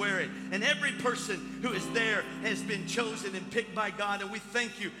sanctuary. And every person who is there has been chosen and picked by God. And we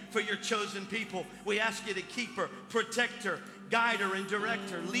thank you for your chosen people. We ask you to keep her, protect her, guide her and direct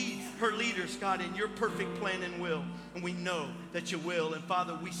her. Lead her leaders, God, in your perfect plan and will. And we know that you will. And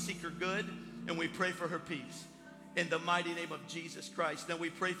Father, we seek her good and we pray for her peace. In the mighty name of Jesus Christ. Now we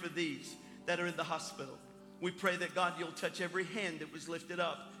pray for these that are in the hospital. We pray that, God, you'll touch every hand that was lifted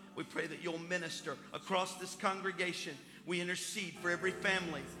up. We pray that you'll minister across this congregation. We intercede for every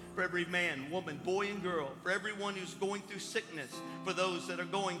family, for every man, woman, boy, and girl, for everyone who's going through sickness, for those that are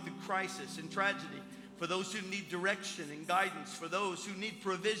going through crisis and tragedy, for those who need direction and guidance, for those who need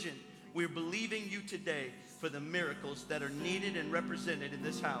provision. We're believing you today for the miracles that are needed and represented in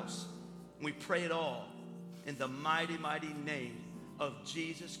this house. We pray it all in the mighty, mighty name of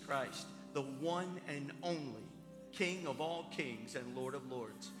Jesus Christ, the one and only King of all kings and Lord of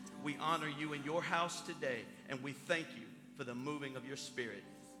lords. We honor you in your house today, and we thank you for the moving of your Spirit.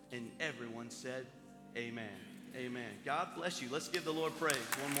 And everyone said, amen. Amen. God bless you. Let's give the Lord praise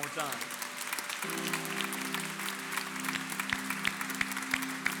one more time.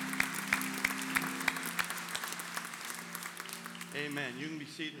 Amen. You can be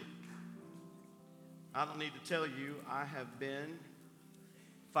seated. I don't need to tell you,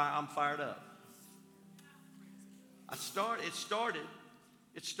 I'm fired up.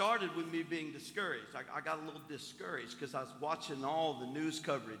 It started with me being discouraged. I got a little discouraged because I was watching all the news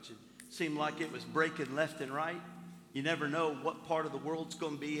coverage. It seemed like it was breaking left and right. You never know what part of the world's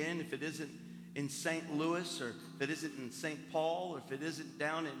going to be in, if it isn't in St. Louis, or if it isn't in St. Paul, or if it isn't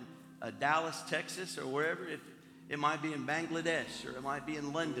down in Dallas, Texas, or wherever. If it might be in Bangladesh, or it might be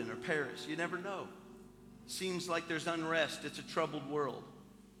in London or Paris. You never know. Seems like there's unrest. It's a troubled world.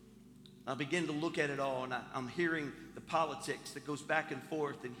 I begin to look at it all, and I'm hearing the politics that goes back and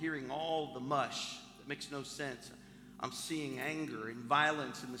forth and hearing all the mush that makes no sense. I'm seeing anger and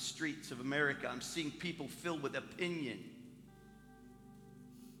violence in the streets of America. I'm seeing people filled with opinion.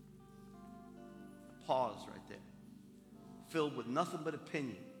 Pause right there. Filled with nothing but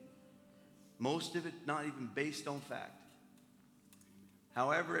opinion. Most of it not even based on fact.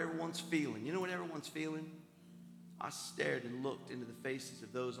 However everyone's feeling. You know what everyone's feeling? I stared and looked into the faces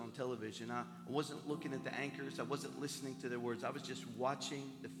of those on television. I wasn't looking at the anchors. I wasn't listening to their words. I was just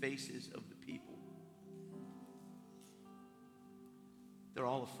watching the faces of the people. They're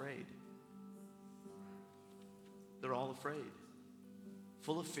all afraid. They're all afraid.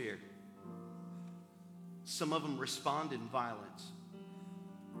 Full of fear. Some of them respond in violence.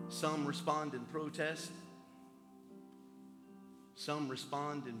 Some respond in protest. Some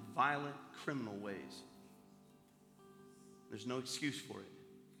respond in violent, criminal ways. There's no excuse for it.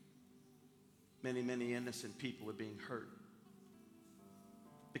 Many, many innocent people are being hurt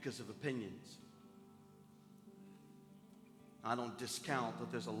because of opinions. I don't discount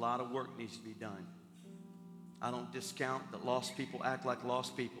that there's a lot of work needs to be done. I don't discount that lost people act like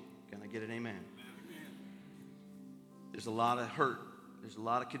lost people. Can I get an amen? There's a lot of hurt. There's a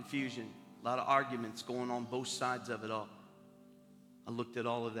lot of confusion, a lot of arguments going on both sides of it all. I looked at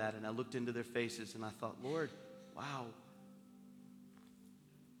all of that and I looked into their faces and I thought, Lord, wow.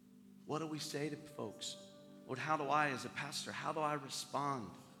 What do we say to folks? Lord, how do I, as a pastor, how do I respond?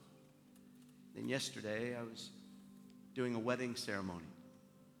 Then yesterday, I was doing a wedding ceremony.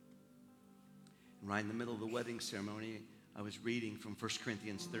 And right in the middle of the wedding ceremony, I was reading from 1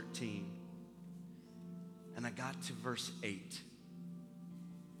 Corinthians 13. And I got to verse 8,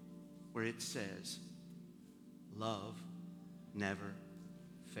 where it says, love never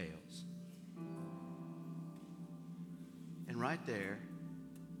fails. And right there,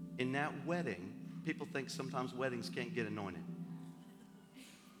 in that wedding, people think sometimes weddings can't get anointed.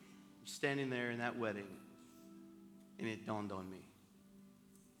 I'm standing there in that wedding, and it dawned on me.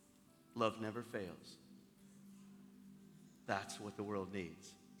 Love never fails. That's what the world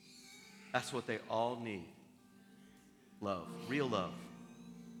needs. That's what they all need. Love, real love.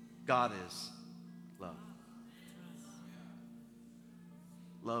 God is love.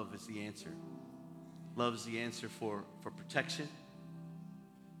 Love is the answer. Love is the answer for protection.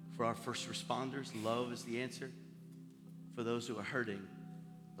 For our first responders, love is the answer. For those who are hurting,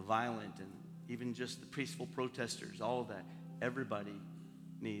 the violent, and even just the peaceful protesters, all of that, everybody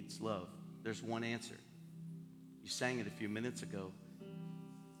needs love. There's one answer. You sang it a few minutes ago.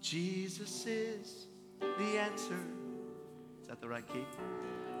 Jesus is the answer. Is that the right key?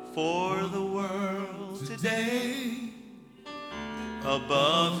 For the world today,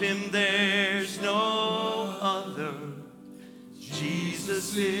 above him there's no other.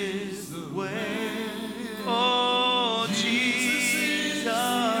 Jesus is the way. Oh, Jesus.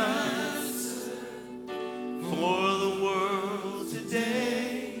 For the world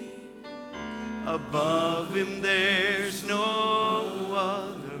today, above him there's no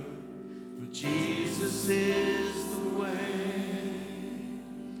other. Jesus is the way.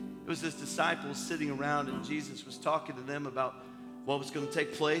 It was his disciples sitting around, and Jesus was talking to them about what was going to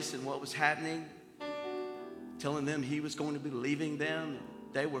take place and what was happening, telling them he was going to be leaving them.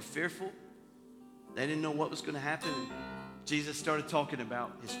 They were fearful. They didn't know what was going to happen. Jesus started talking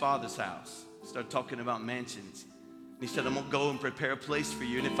about his Father's house, started talking about mansions. And he said, I'm going to go and prepare a place for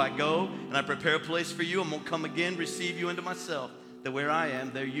you. And if I go and I prepare a place for you, I'm going to come again, receive you into myself, that where I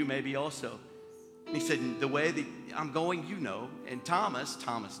am, there you may be also. And he said, the way that I'm going, you know. And Thomas,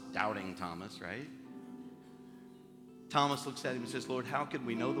 doubting Thomas, right? Thomas looks at him and says, Lord, how can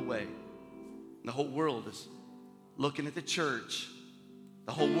we know the way? And the whole world is looking at the church.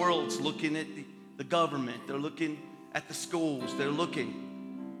 The whole world's looking at the government. They're looking at the schools. They're looking.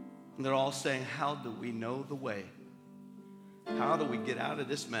 And they're all saying, how do we know the way? How do we get out of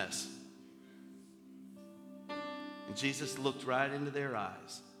this mess? And Jesus looked right into their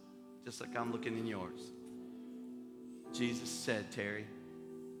eyes, just like I'm looking in yours. Jesus said, Terry,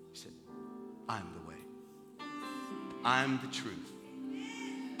 he said, I'm the way. I'm the truth.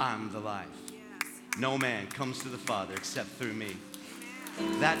 I'm the life. No man comes to the Father except through me.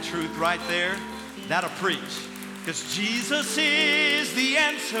 That truth right there, that'll preach. Because Jesus is the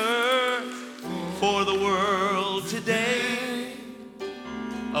answer for the world today.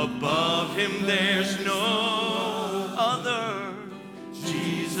 Above him there's no other.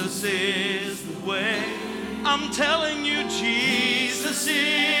 Jesus is the way. I'm telling you, Jesus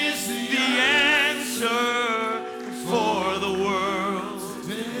is the answer for the world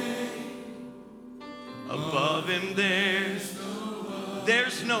today. Above him there's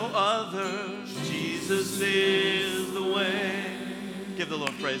no other. Jesus is the way. Give the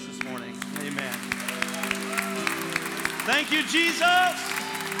Lord praise this morning. Amen. Thank you, Jesus.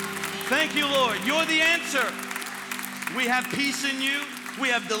 Thank you, Lord. You're the answer. We have peace in you. We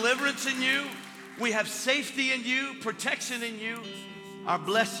have deliverance in you. We have safety in you, protection in you. Our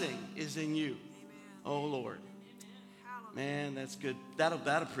blessing is in you. Oh, Lord. Man, that's good.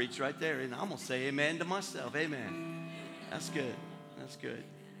 That'll preach right there. And I'm going to say amen to myself. Amen. That's good. That's good.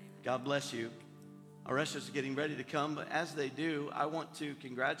 God bless you. Our ushers are getting ready to come, but as they do, I want to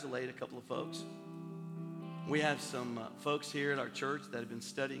congratulate a couple of folks. We have some folks here at our church that have been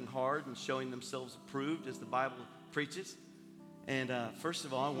studying hard and showing themselves approved as the Bible preaches. And first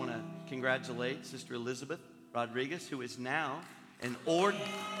of all, I want to congratulate Sister Elizabeth Rodriguez, who is now an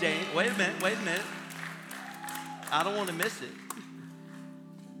ordained, wait a minute. I don't want to miss it.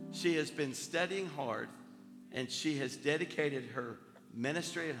 She has been studying hard, and she has dedicated her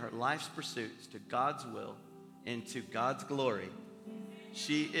ministry and her life's pursuits to God's will and to God's glory.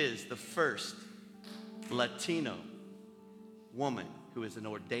 She is the first Latino woman who is an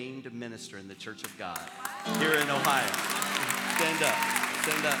ordained minister in the Church of God here in Ohio. Stand up.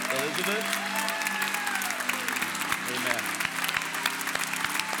 Stand up. Elizabeth. Amen.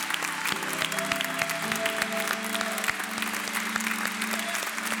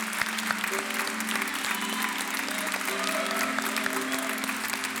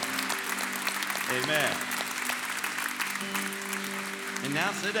 Amen. And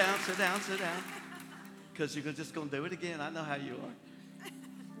now sit down. Because you're just going to do it again. I know how you are.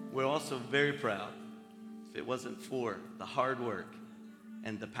 We're also very proud. If it wasn't for the hard work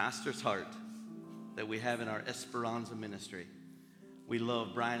and the pastor's heart that we have in our Esperanza ministry, we love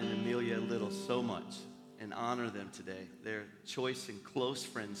Brian and Amelia Little so much and honor them today. They're choice and close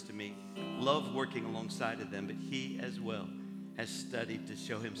friends to me. Love working alongside of them, but he as well has studied to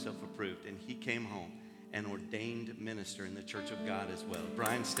show himself approved, and he came home an ordained minister in the Church of God as well.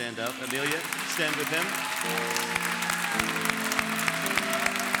 Brian, stand up. Amelia, stand with him.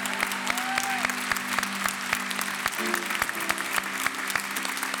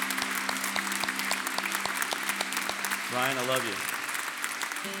 Brian, I love you.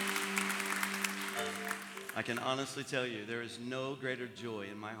 I can honestly tell you there is no greater joy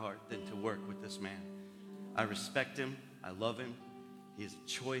in my heart than to work with this man. I respect him. I love him. He is a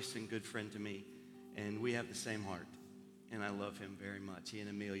choice and good friend to me. And we have the same heart. And I love him very much. He and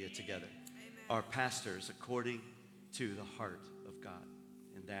Amelia together are pastors according to the heart of God.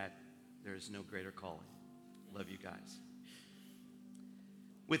 And that there is no greater calling. Love you guys.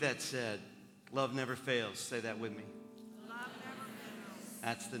 With that said, love never fails. Say that with me. Love never fails.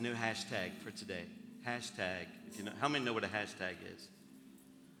 That's the new hashtag for today. Hashtag. If you know, how many know what a hashtag is?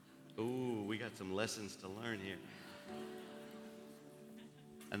 Ooh, we got some lessons to learn here.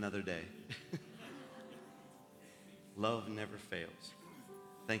 Another day. Love never fails.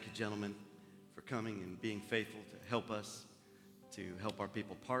 Thank you, gentlemen, for coming and being faithful to help us, to help our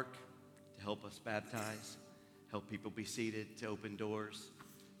people park, to help us baptize, help people be seated, to open doors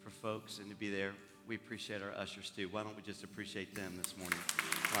for folks and to be there. We appreciate our ushers too. Why don't we just appreciate them this morning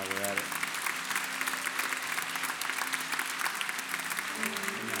while we're at it?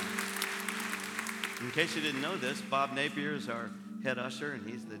 Amen. In case you didn't know this, Bob Napier is our head usher, and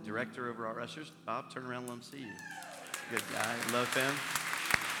he's the director over our ushers. Bob, turn around and let him see you. Good guy. Love him.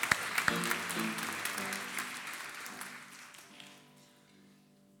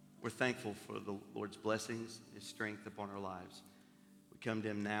 We're thankful for the Lord's blessings, his strength upon our lives. We come to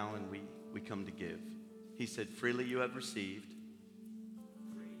him now, and we come to give. He said, freely you have received,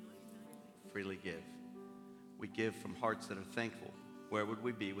 freely give. We give from hearts that are thankful. Where would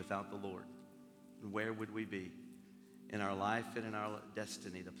we be without the Lord? And where would we be in our life and in our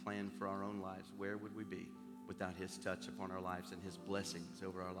destiny, the plan for our own lives? Where would we be without his touch upon our lives and his blessings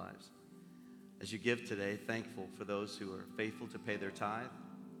over our lives? As you give today, thankful for those who are faithful to pay their tithe.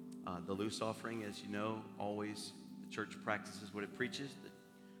 The loose offering, as you know, always the church practices what it preaches. The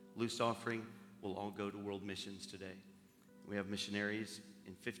loose offering will all go to world missions today. We have missionaries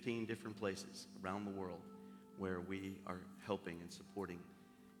in 15 different places around the world where we are helping and supporting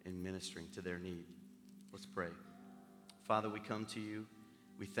and ministering to their need. Let's pray. Father, we come to you.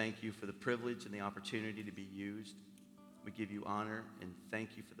 We thank you for the privilege and the opportunity to be used. We give you honor and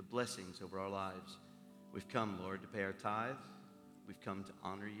thank you for the blessings over our lives. We've come, Lord, to pay our tithe. We've come to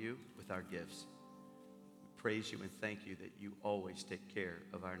honor you with our gifts. We praise you and thank you that you always take care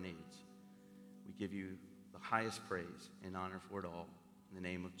of our needs. We give you the highest praise and honor for it all. In the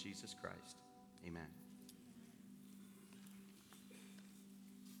name of Jesus Christ, amen.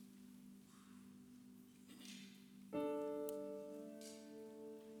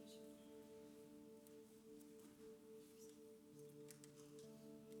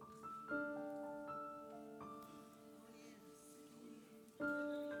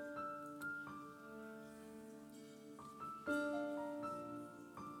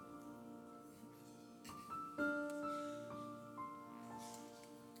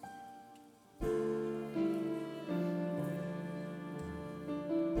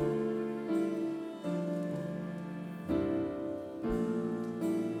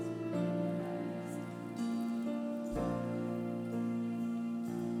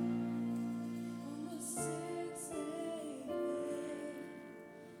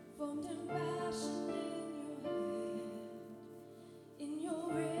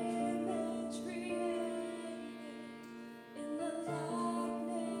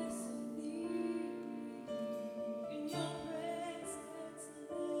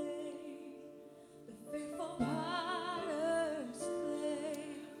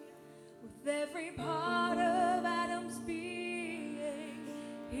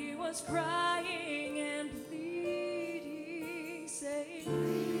 was crying and pleading, saying,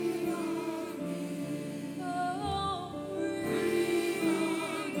 breathe on me. Oh, breathe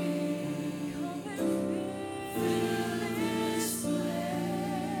on me. Come and fill this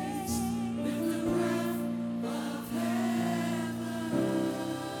place with the breath of heaven.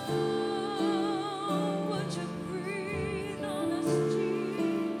 Would you breathe on us,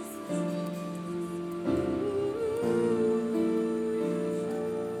 Jesus?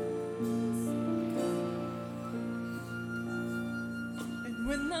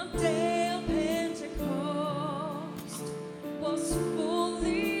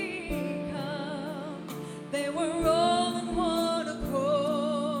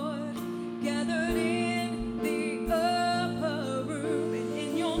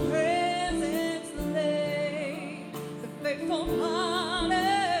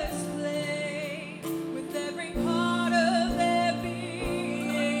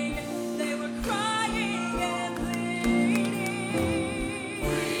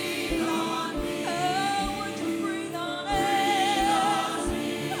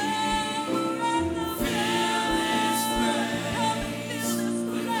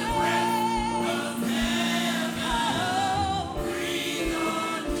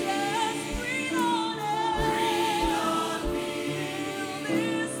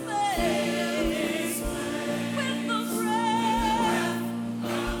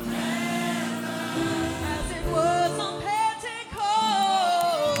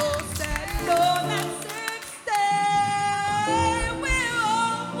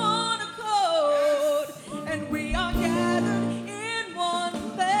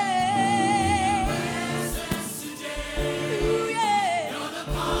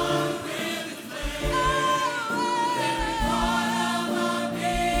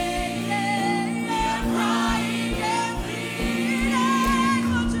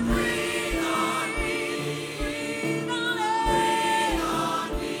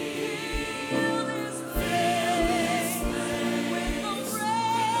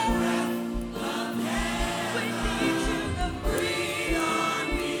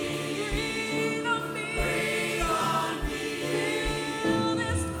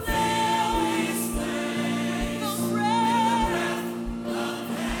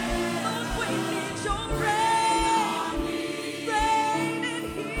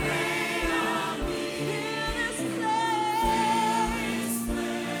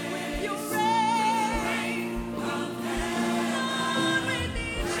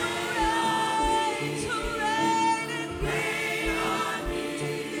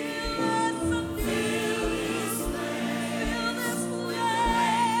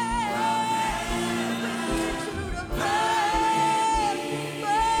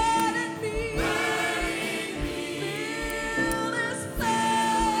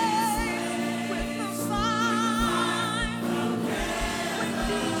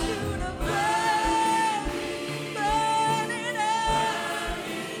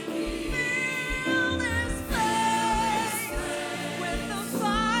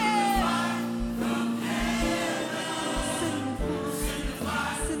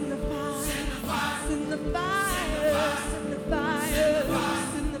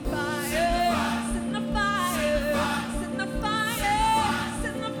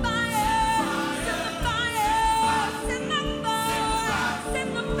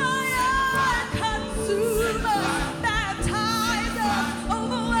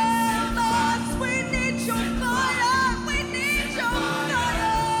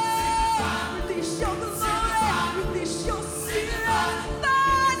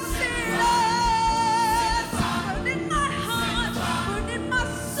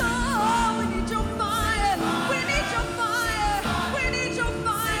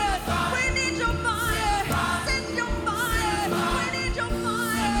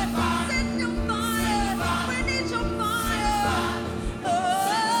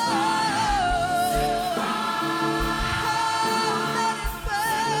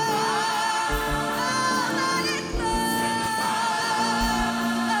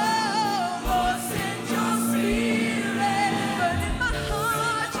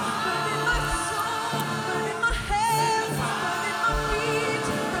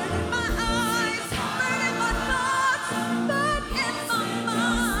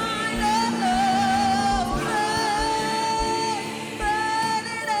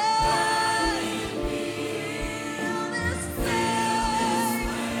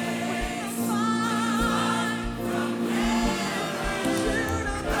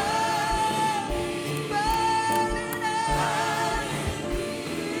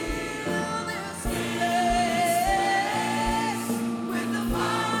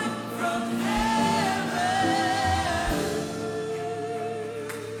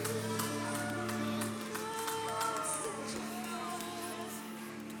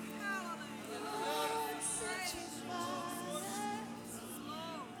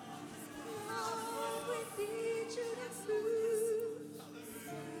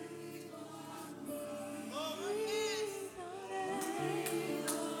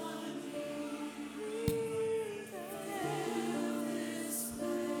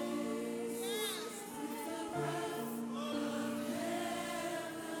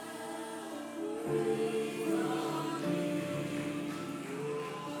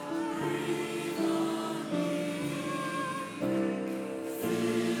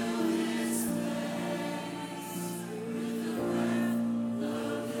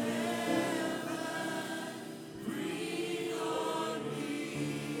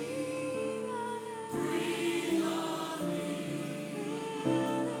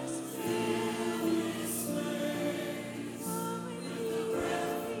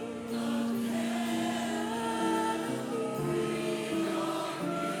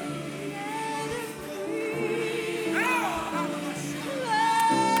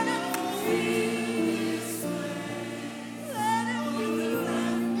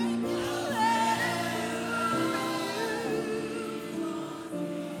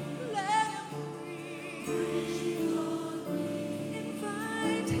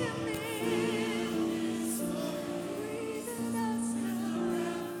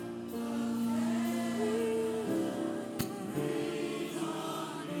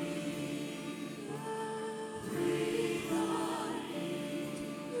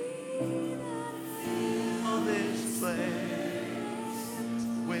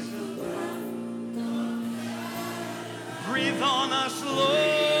 on us,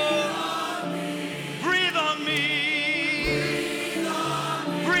 Lord. Breathe on me.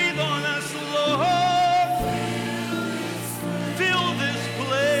 Breathe on us, Lord. Fill this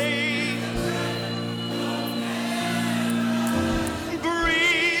place.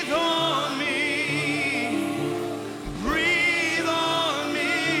 Breathe on me. Breathe on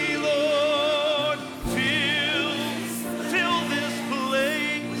me, Lord. Fill this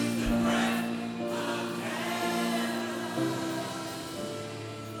place.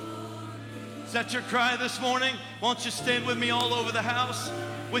 Is that your cry this morning? Won't you stand with me all over the house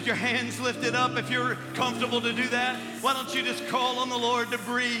with your hands lifted up? If you're comfortable to do that, why don't you just call on the Lord to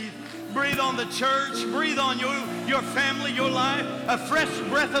breathe? Breathe on the church. Breathe on your family, your life. A fresh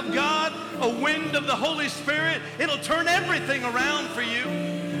breath of God, a wind of the Holy Spirit. It'll turn everything around for you.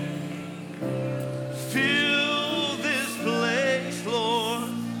 Fill this place, Lord.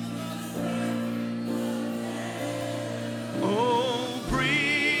 Oh,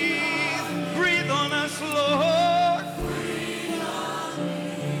 breathe on us, Lord.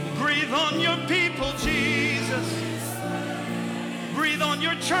 Breathe on your people, Jesus. Breathe on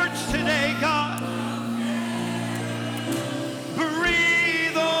your church today, God.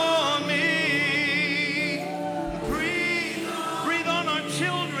 Breathe on me. Breathe on our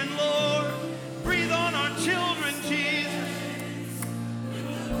children, Lord. Breathe on our children, Jesus.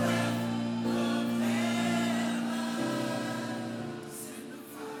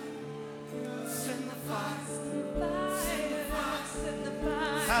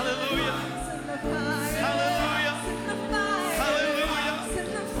 Hallelujah. Hallelujah. Hallelujah.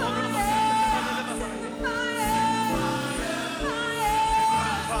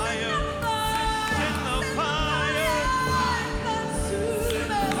 Fire. Send the fire.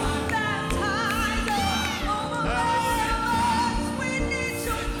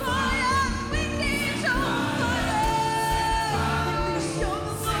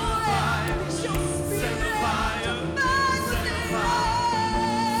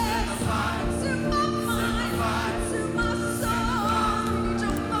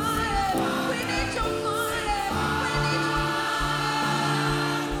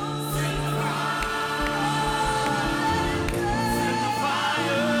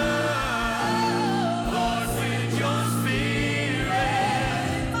 Lord, with your spirit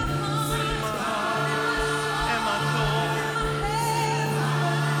and my soul.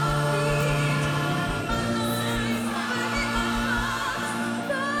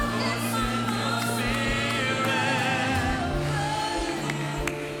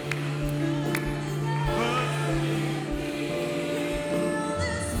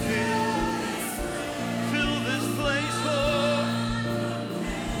 Fill this place, Lord.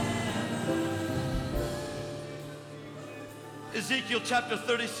 Ezekiel chapter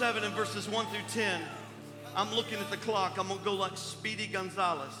 37 and verses 1 through 10. I'm looking at the clock. I'm going to go like Speedy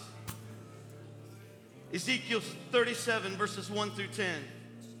Gonzalez. Ezekiel 37 verses 1 through 10.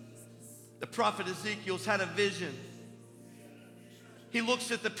 The prophet Ezekiel's had a vision. He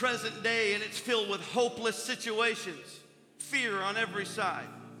looks at the present day and it's filled with hopeless situations, fear on every side.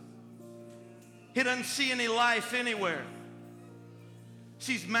 He doesn't see any life anywhere.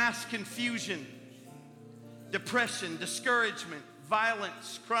 Sees mass confusion, depression, discouragement,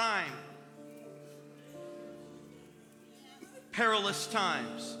 violence, crime, perilous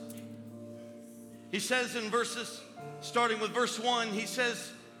times. He says in verses, starting with verse 1, he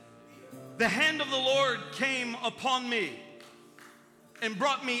says, "The hand of the Lord came upon me and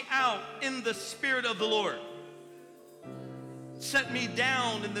brought me out in the spirit of the Lord, set me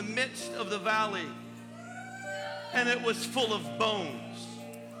down in the midst of the valley, and it was full of bones.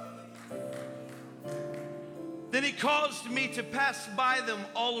 Then he caused me to pass by them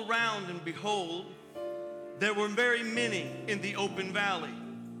all around, and behold, there were very many in the open valley,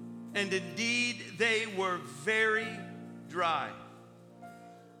 and indeed they were very dry.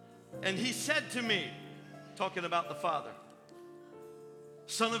 And he said to me," talking about the Father,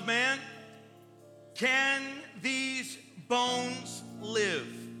 "Son of man, can these bones live?"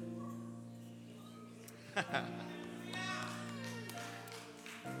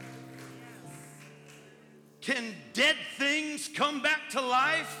 Can dead things come back to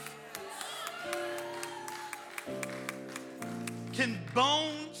life? Can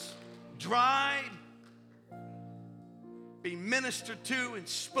bones dried be ministered to and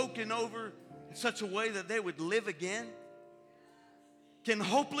spoken over in such a way that they would live again? Can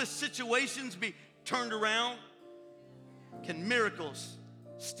hopeless situations be turned around? Can miracles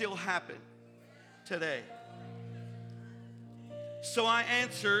still happen today? So I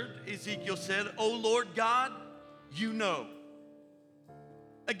answered, Ezekiel said, "O Lord God, you know."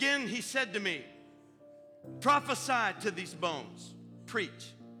 Again he said to me, Prophesy to these bones.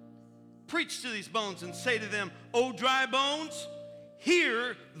 Preach. Preach to these bones and say to them, O dry bones,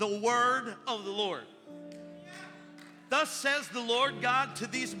 hear the word of the Lord. Thus says the Lord God to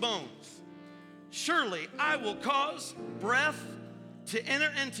these bones, surely I will cause breath to enter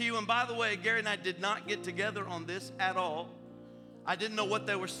into you. And by the way, Gary and I did not get together on this at all. I didn't know what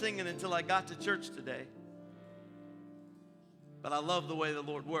they were singing until I got to church today. But I love the way the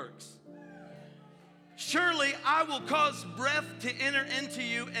Lord works. Surely I will cause breath to enter into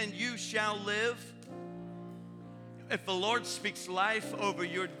you, and you shall live. If the Lord speaks life over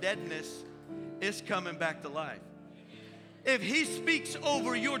your deadness, it's coming back to life. If He speaks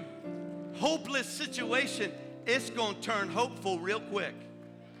over your hopeless situation, it's going to turn hopeful real quick.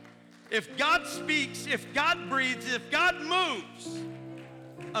 If God speaks, if God breathes, if God moves,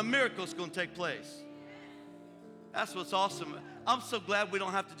 a miracle's going to take place. That's what's awesome. I'm so glad we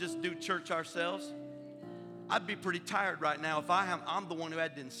don't have to just do church ourselves. I'd be pretty tired right now if I'm the one who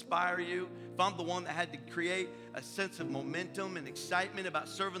had to inspire you, if I'm the one that had to create a sense of momentum and excitement about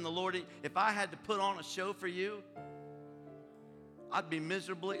serving the Lord. If I had to put on a show for you, I'd be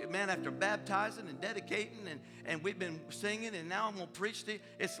miserably, man, after baptizing and dedicating and we've been singing and now I'm going to preach to you.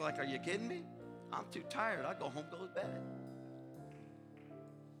 It's like, are you kidding me? I'm too tired. I go home, go to bed.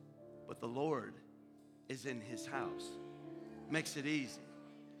 But the Lord is in His house. Makes it easy.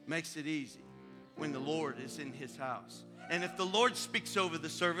 Makes it easy when the Lord is in His house. And if the Lord speaks over the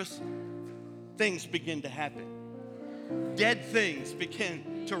service, things begin to happen. Dead things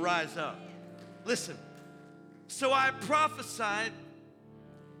begin to rise up. Listen. So I prophesied,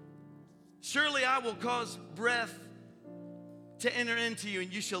 surely I will cause breath to enter into you,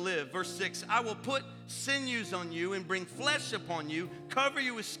 and you shall live. Verse 6, I will put sinews on you and bring flesh upon you, cover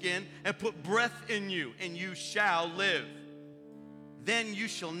you with skin, and put breath in you, and you shall live. Then you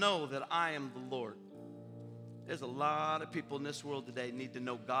shall know that I am the Lord. There's a lot of people in this world today need to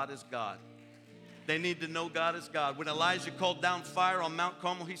know God is God. They need to know God is God. When Elijah called down fire on Mount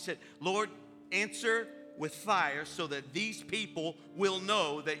Carmel, he said, Lord, answer with fire so that these people will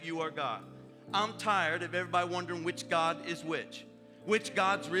know that you are God. I'm tired of everybody wondering which God is which. Which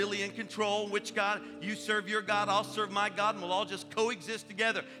God's really in control, which God, you serve your God, I'll serve my God, and we'll all just coexist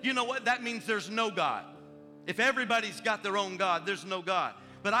together. You know what? That means there's no God. If everybody's got their own God, there's no God.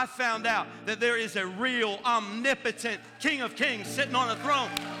 But I found out that there is a real omnipotent King of Kings sitting on a throne.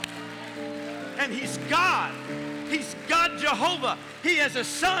 And He's God. He's God Jehovah. He has a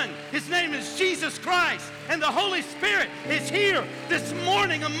son. His name is Jesus Christ. And the Holy Spirit is here this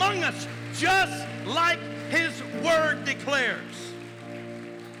morning among us, just like His word declares.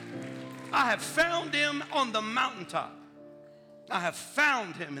 I have found Him on the mountaintop. I have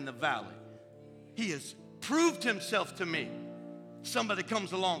found Him in the valley. He has proved Himself to me. Somebody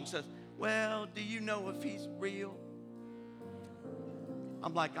comes along and says, well, do you know if He's real?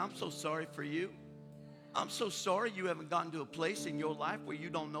 I'm like, I'm so sorry for you. I'm so sorry you haven't gotten to a place in your life where you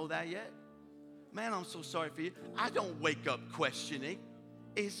don't know that yet. Man, I'm so sorry for you. I don't wake up questioning,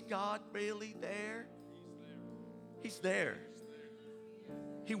 is God really there? He's there.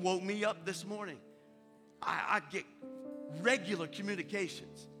 He woke me up this morning. I get regular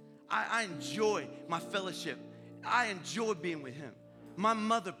communications. I enjoy my fellowship. I enjoy being with Him. My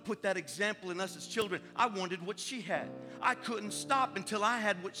mother put that example in us as children. I wanted what she had. I couldn't stop until I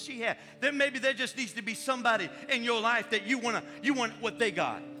had what she had. Then maybe there just needs to be somebody in your life that you want what they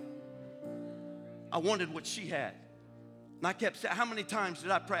got. I wanted what she had. And I kept saying, how many times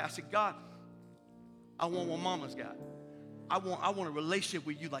did I pray? I said, God, I want what Mama's got. I want a relationship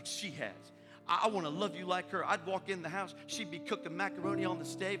with you like she has. I want to love you like her. I'd walk in the house. She'd be cooking macaroni on the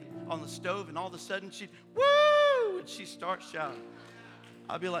stove, and all of a sudden she'd, woo, and she'd start shouting.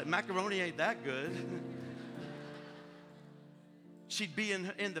 I'd be like, macaroni ain't that good. She'd be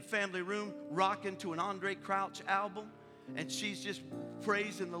in the family room rocking to an Andre Crouch album, and she's just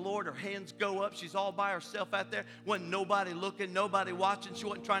praising the Lord. Her hands go up. She's all by herself out there. Wasn't nobody looking, nobody watching. She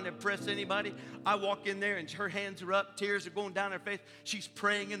wasn't trying to impress anybody. I walk in there, and her hands are up. Tears are going down her face. She's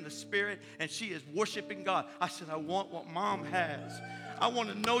praying in the Spirit, and she is worshiping God. I said, I want what Mom has. I want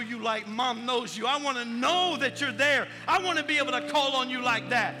to know you like Mom knows you. I want to know that you're there. I want to be able to call on you like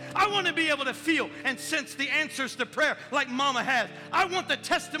that. I want to be able to feel and sense the answers to prayer like Mama has. I want the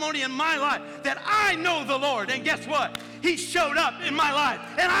testimony in my life that I know the Lord. And guess what? He showed up in my life.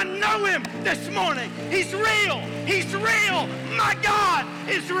 And I know Him this morning. He's real. He's real. My God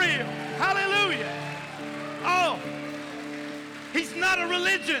is real. Hallelujah. Oh, He's not a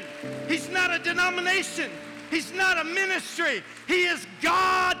religion. He's not a denomination. He's not a ministry. He is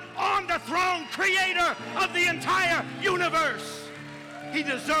God on the throne, creator of the entire universe. He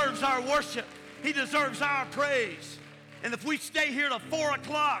deserves our worship. He deserves our praise. And if we stay here till 4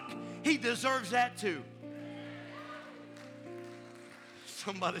 o'clock, He deserves that too.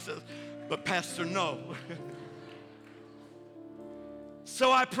 Somebody says, but Pastor, no.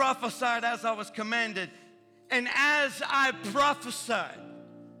 So I prophesied as I was commanded. And as I prophesied,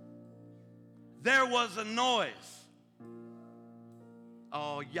 there was a noise.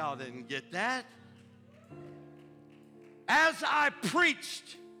 Oh, y'all didn't get that. As I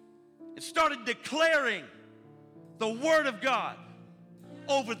preached and started declaring the Word of God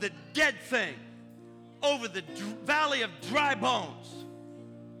over the dead thing, over the valley of dry bones,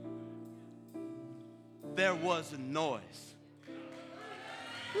 there was a noise.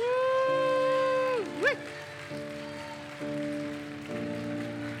 Woo-wee.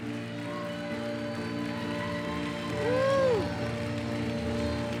 Woo.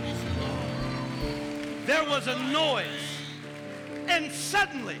 There was a noise, and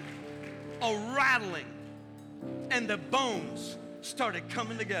suddenly a rattling, and the bones started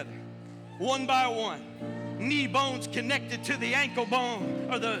coming together one by one. Knee bones connected to the ankle bone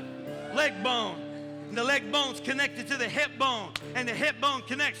or the leg bone. And the leg bone's connected to the hip bone, and the hip bone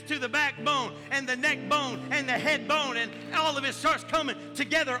connects to the backbone, and the neck bone, and the head bone, and all of it starts coming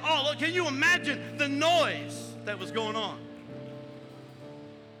together. Can you imagine the noise that was going on?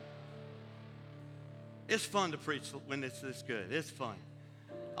 It's fun to preach when it's this good. It's fun.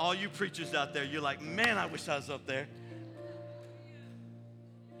 All you preachers out there, you're like, man, I wish I was up there.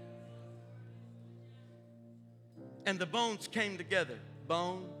 And the bones came together,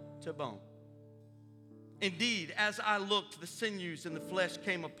 bone to bone. Indeed, as I looked, the sinews and the flesh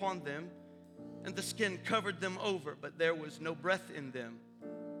came upon them, and the skin covered them over, but there was no breath in them.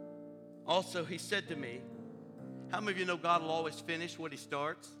 Also, He said to me, how many of you know God will always finish what He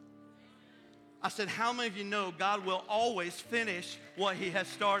starts? I said, how many of you know God will always finish what He has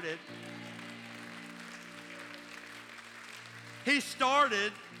started? He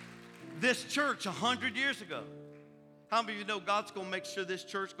started this church 100 years ago. How many of you know God's going to make sure this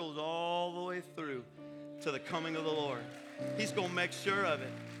church goes all the way through to the coming of the Lord? He's going to make sure of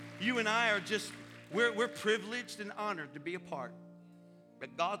it. You and I are just, we're privileged and honored to be a part.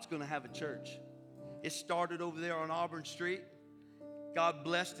 But God's going to have a church. It started over there on Auburn Street. God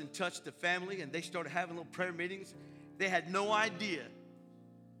blessed and touched the family, and they started having little prayer meetings. They had no idea.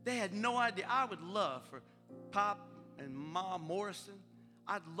 They had no idea. I would love for Pop and Mom Morrison,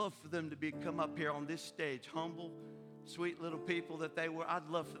 I'd love for them to come up here on this stage, humble, sweet little people that they were. I'd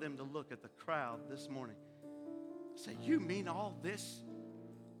love for them to look at the crowd this morning. Say, you mean all this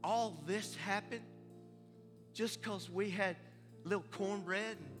happened just because we had a little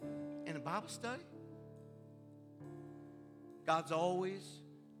cornbread and a Bible study? God's always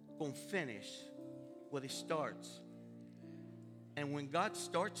going to finish what He starts. And when God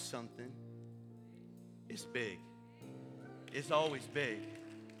starts something, it's big. It's always big.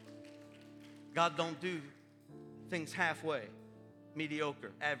 God don't do things halfway,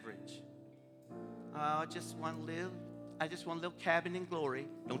 mediocre, average. I just want a little cabin in glory.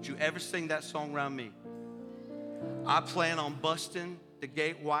 Don't you ever sing that song around me. I plan on busting the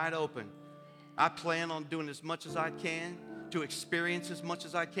gate wide open. I plan on doing as much as I can to experience as much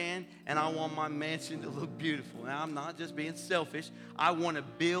as I can, and I want my mansion to look beautiful. Now, I'm not just being selfish. I want to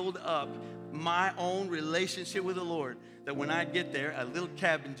build up my own relationship with the Lord, that when I get there, a little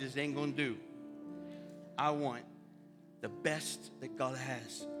cabin just ain't going to do. I want the best that God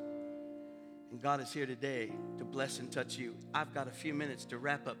has. And God is here today to bless and touch you. I've got a few minutes to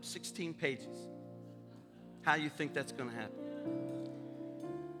wrap up 16 pages. How do you think that's going to happen?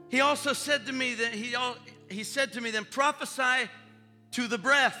 He also said to me that he said to me, then prophesy to the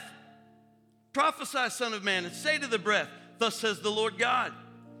breath. Prophesy, Son of Man, and say to the breath, thus says the Lord God,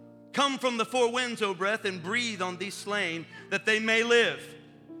 come from the four winds, O breath, and breathe on these slain that they may live.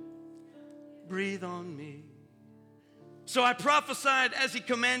 Breathe on me. So I prophesied as He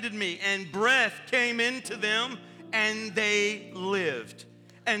commanded me, and breath came into them, and they lived,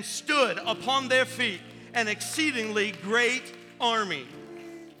 and stood upon their feet, an exceedingly great army.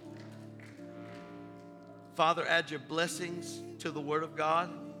 Father, add your blessings to the Word of God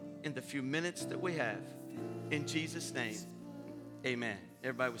in the few minutes that we have. In Jesus' name, amen.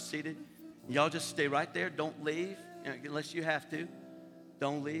 Everybody was seated. Y'all just stay right there. Don't leave unless you have to.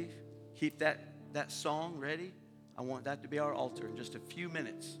 Don't leave. Keep that song ready. I want that to be our altar in just a few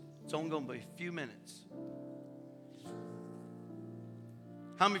minutes. It's only going to be a few minutes.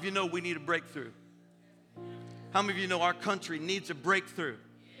 How many of you know we need a breakthrough? How many of you know our country needs a breakthrough?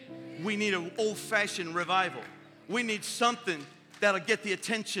 We need an old-fashioned revival. We need something that'll get the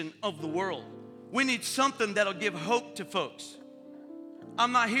attention of the world. We need something that'll give hope to folks.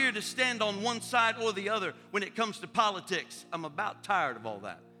 I'm not here to stand on one side or the other when it comes to politics. I'm about tired of all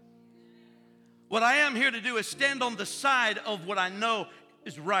that. What I am here to do is stand on the side of what I know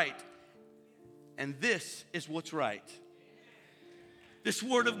is right. And this is what's right. This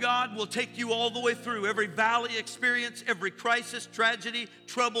Word of God will take you all the way through every valley experience, every crisis, tragedy,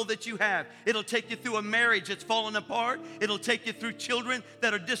 trouble that you have. It'll take you through a marriage that's fallen apart. It'll take you through children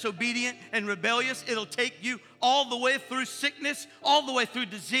that are disobedient and rebellious. It'll take you all the way through sickness, all the way through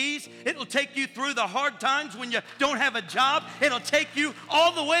disease. It'll take you through the hard times when you don't have a job. It'll take you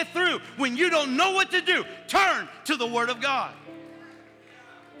all the way through when you don't know what to do. Turn to the Word of God.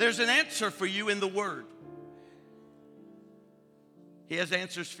 There's an answer for you in the Word. He has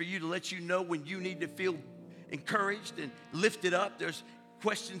answers for you to let you know when you need to feel encouraged and lifted up. There's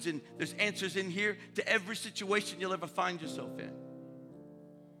questions and there's answers in here to every situation you'll ever find yourself in.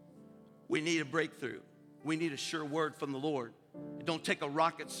 We need a breakthrough. We need a sure word from the Lord. It don't take a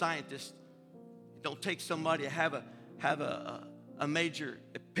rocket scientist. It don't take somebody to have a major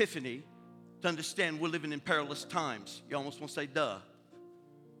epiphany to understand we're living in perilous times. You almost want to say, duh.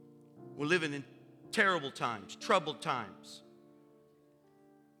 We're living in terrible times, troubled times.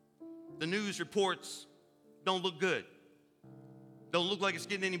 The news reports don't look good. Don't look like it's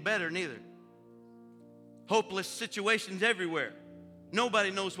getting any better neither. Hopeless situations everywhere.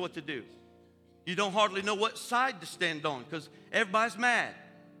 Nobody knows what to do. You don't hardly know what side to stand on because everybody's mad.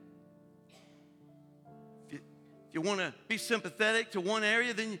 If you want to be sympathetic to one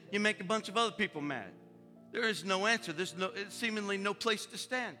area, then you make a bunch of other people mad. There is no answer. There's seemingly no place to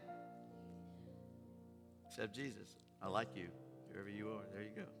stand. Except Jesus. I like you. Wherever you are, there you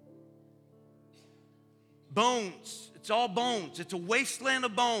go. Bones. It's all bones. It's a wasteland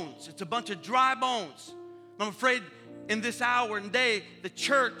of bones. It's a bunch of dry bones. I'm afraid in this hour and day, the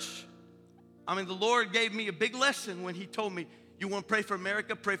church, the Lord gave me a big lesson when He told me, you want to pray for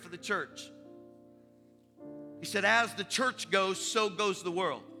America, pray for the church. He said, as the church goes, so goes the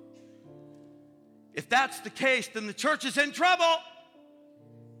world. If that's the case, then the church is in trouble.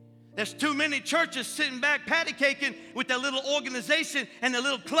 There's too many churches sitting back patty caking with their little organization and their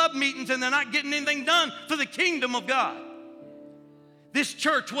little club meetings, and they're not getting anything done for the kingdom of God. This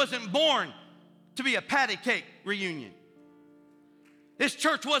church wasn't born to be a patty cake reunion. This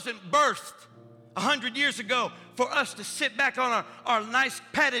church wasn't birthed 100 years ago for us to sit back on our nice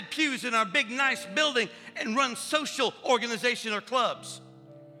padded pews in our big nice building and run social organization or clubs.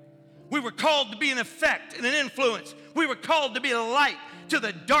 We were called to be an effect and an influence. We were called to be a light to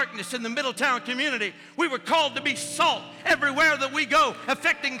the darkness in the Middletown community. We were called to be salt everywhere that we go,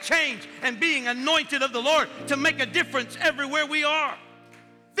 affecting change and being anointed of the Lord to make a difference everywhere we are.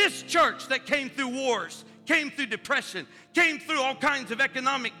 This church that came through wars, came through depression, came through all kinds of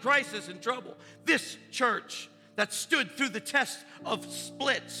economic crisis and trouble. This church that stood through the test of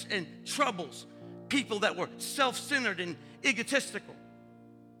splits and troubles, people that were self-centered and egotistical.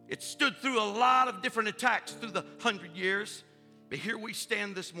 It stood through a lot of different attacks through the 100 years. But here we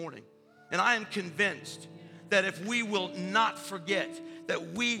stand this morning, and I am convinced that if we will not forget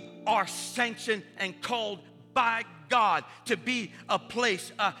that we are sanctioned and called by God to be a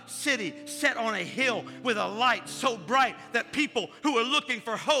place, a city set on a hill with a light so bright that people who are looking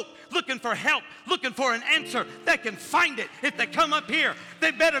for hope, looking for help, looking for an answer, they can find it. If they come up here,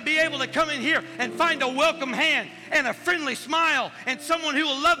 they better be able to come in here and find a welcome hand and a friendly smile and someone who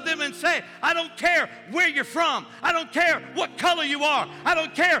will love them and say, I don't care where you're from. I don't care what color you are. I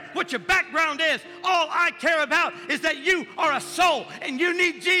don't care what your background is. All I care about is that you are a soul and you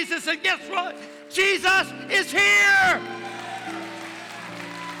need Jesus. And guess what? Jesus is here.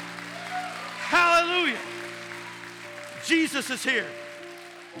 Hallelujah. Jesus is here.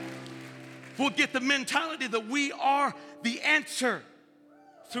 We'll get the mentality that we are the answer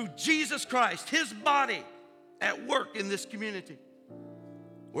through Jesus Christ, His body at work in this community.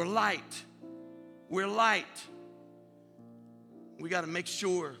 We're light. We're light. We got to make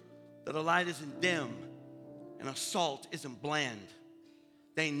sure that our light isn't dim and our salt isn't bland.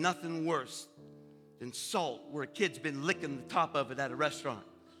 There ain't nothing worse than salt where a kid's been licking the top of it at a restaurant.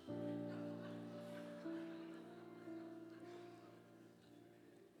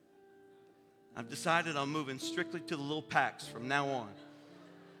 I've decided I'm moving strictly to the little packs from now on.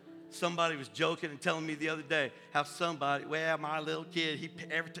 Somebody was joking and telling me the other day how my little kid,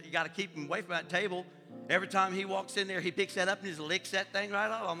 you got to keep him away from that table. Every time he walks in there, he picks that up and just licks that thing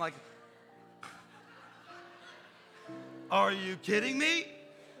right off. I'm like, are you kidding me?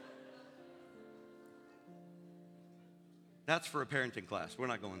 That's for a parenting class. We're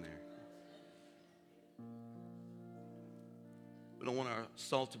not going there. We don't want our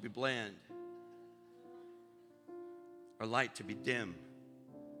salt to be bland, our light to be dim.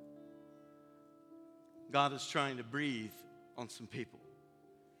 God is trying to breathe on some people.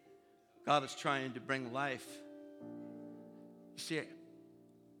 God is trying to bring life. You see,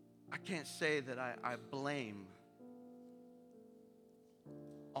 I can't say that I blame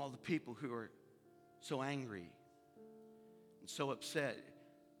all the people who are so angry and so upset.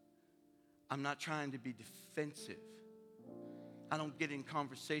 I'm not trying to be defensive. I don't get in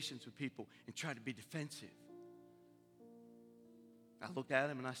conversations with people and try to be defensive. I look at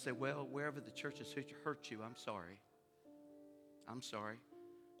them and I say, well, wherever the church has hurt you, I'm sorry. I'm sorry.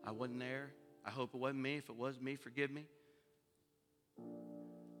 I wasn't there. I hope it wasn't me. If it was me, forgive me.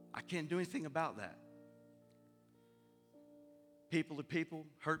 I can't do anything about that. People to people,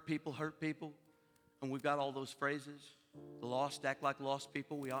 hurt people. And we've got all those phrases. The lost act like lost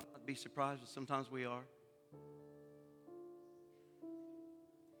people. We ought not be surprised, but sometimes we are.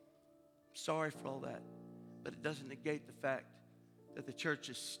 Sorry for all that. But it doesn't negate the fact that the church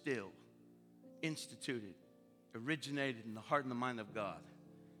is still instituted, originated in the heart and the mind of God.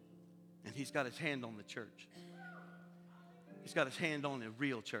 And He's got His hand on the church. He's got His hand on a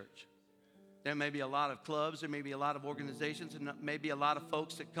real church. There may be a lot of clubs, there may be a lot of organizations, and maybe a lot of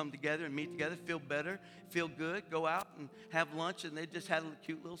folks that come together and meet together, feel better, feel good, go out and have lunch, and they just had a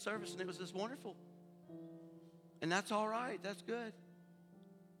cute little service, and it was just wonderful. And that's all right, that's good.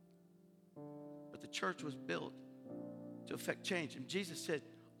 But the church was built to effect change. And Jesus said,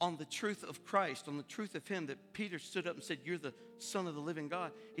 on the truth of Christ, on the truth of Him, that Peter stood up and said, you're the Son of the living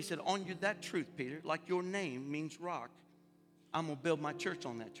God. He said, on you that truth, Peter, like your name means rock, I'm going to build my church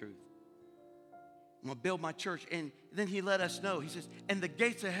on that truth. I'm going to build my church. And then He let us know. He says, and the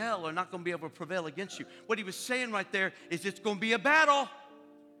gates of hell are not going to be able to prevail against you. What He was saying right there is it's going to be a battle.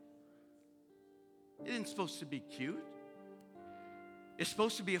 It isn't supposed to be cute. It's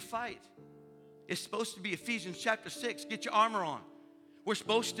supposed to be a fight. It's supposed to be Ephesians chapter 6. Get your armor on. We're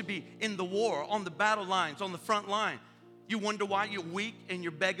supposed to be in the war, on the battle lines, on the front line. You wonder why you're weak and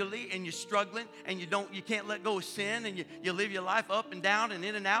you're beggarly and you're struggling and you can't let go of sin, and you live your life up and down and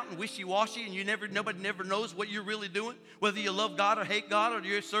in and out and wishy-washy, and nobody never knows what you're really doing, whether you love God or hate God or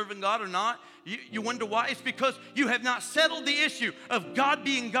you're serving God or not. You wonder why? It's because you have not settled the issue of God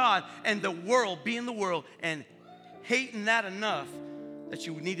being God and the world being the world, and hating that enough that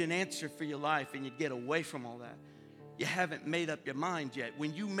you need an answer for your life, and you get away from all that. You haven't made up your mind yet.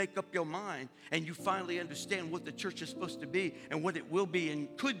 When you make up your mind and you finally understand what the church is supposed to be and what it will be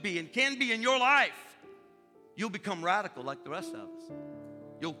and could be and can be in your life, you'll become radical like the rest of us.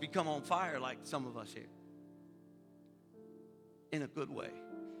 You'll become on fire like some of us here. In a good way.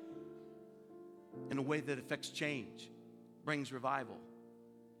 In a way that affects change, brings revival.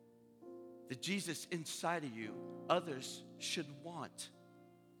 The Jesus inside of you, others should want.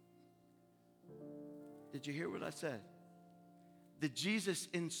 Did you hear what I said? The Jesus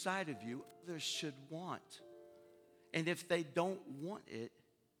inside of you, others should want. And if they don't want it,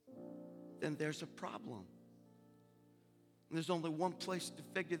 then there's a problem. And there's only one place to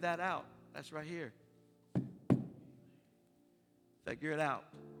figure that out. That's right here. Figure it out.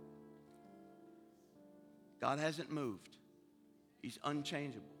 God hasn't moved. He's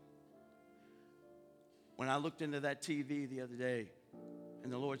unchangeable. When I looked into that TV the other day,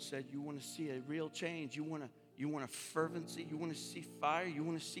 and the Lord said, you want to see a real change? You want a fervency? You want to see fire? You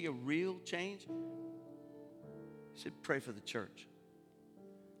want to see a real change? He said, pray for the church.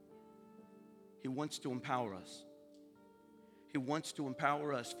 He wants to empower us. He wants to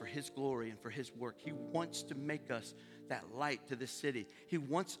empower us for His glory and for His work. He wants to make us that light to this city. He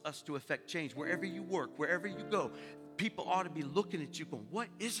wants us to affect change. Wherever you work, wherever you go, people ought to be looking at you going, what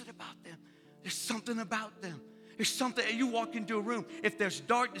is it about them? There's something about them. There's something, you walk into a room, if there's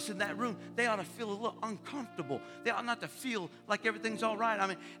darkness in that room, they ought to feel a little uncomfortable. They ought not to feel like everything's all right. I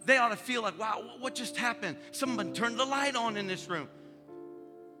mean, they ought to feel like, wow, what just happened? Someone turned the light on in this room.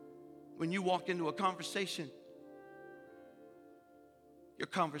 When you walk into a conversation, your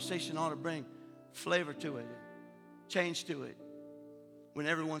conversation ought to bring flavor to it, change to it. When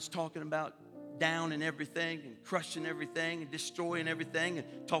everyone's talking about down and everything and crushing everything and destroying everything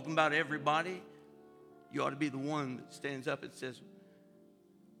and talking about everybody, you ought to be the one that stands up and says,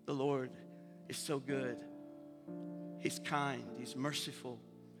 the Lord is so good. He's kind. He's merciful.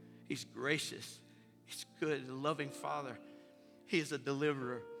 He's gracious. He's good, a loving Father. He is a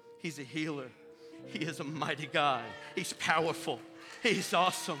deliverer. He's a healer. He is a mighty God. He's powerful. He's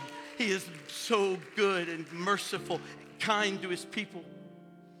awesome. He is so good and merciful and kind to His people.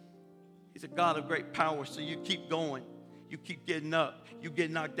 He's a God of great power, so you keep going. You keep getting up. You get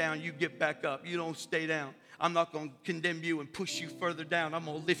knocked down, you get back up. You don't stay down. I'm not going to condemn you and push you further down. I'm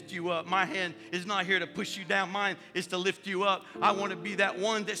going to lift you up. My hand is not here to push you down. Mine is to lift you up. I want to be that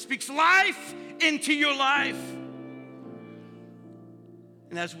one that speaks life into your life.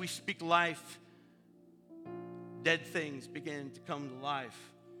 And as we speak life, dead things begin to come to life.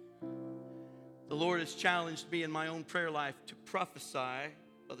 The Lord has challenged me in my own prayer life to prophesy,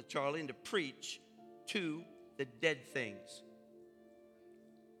 Brother Charlie, and to preach to the dead things.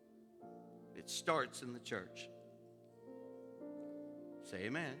 It starts in the church. Say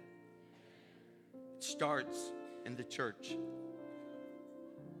amen. It starts in the church.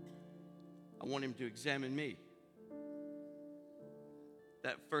 I want him to examine me.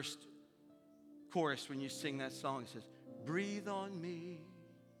 That first chorus when you sing that song, it says, breathe on me,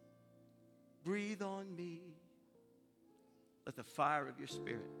 breathe on me. Let the fire of your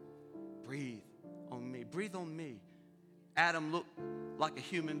spirit breathe on me. Breathe on me. Adam looked like a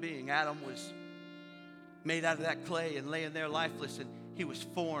human being. Adam was made out of that clay and laying there lifeless, and he was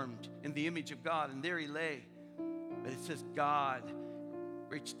formed in the image of God, and there he lay. But it says God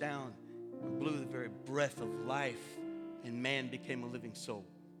reached down and blew the very breath of life, and man became a living soul.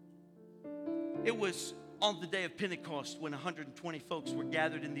 It was on the day of Pentecost when 120 folks were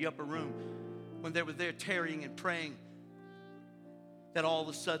gathered in the upper room, when they were there tarrying and praying, that all of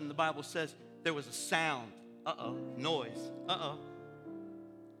a sudden the Bible says there was a sound. Noise.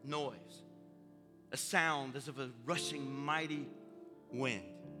 Noise. A sound as of a rushing mighty wind,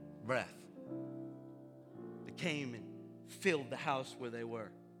 breath, that came and filled the house where they were,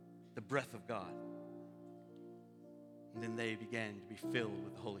 the breath of God. And then they began to be filled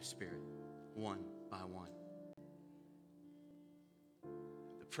with the Holy Spirit, one by one.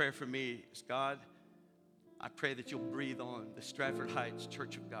 The prayer for me is, God, I pray that you'll breathe on the Stratford Heights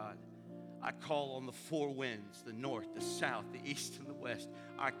Church of God. I call on the four winds, the north, the south, the east, and the west.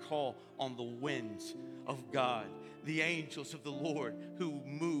 I call on the winds of God, the angels of the Lord who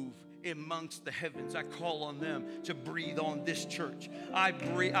move amongst the heavens. I call on them to breathe on this church. I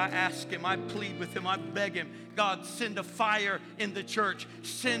ask him, I plead with him, I beg him, God, send a fire in the church,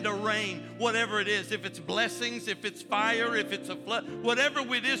 send a rain, whatever it is, if it's blessings, if it's fire, if it's a flood, whatever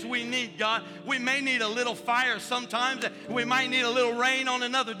it is we need, God. We may need a little fire sometimes, we might need a little rain on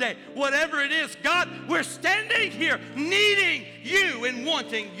another day. Whatever it is, God, we're standing here needing you and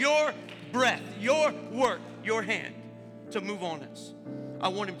wanting your breath, your work, your hand to move on us. I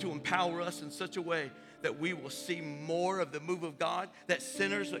want him to empower us in such a way that we will see more of the move of God, that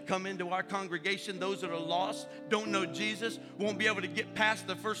sinners that come into our congregation, those that are lost, don't know Jesus, won't be able to get past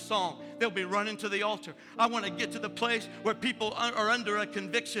the first song. They'll be running to the altar. I want to get to the place where people are under a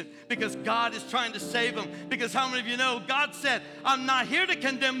conviction because God is trying to save them. Because how many of you know God said, I'm not here to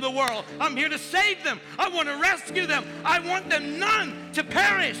condemn the world. I'm here to save them. I want to rescue them. I want them none to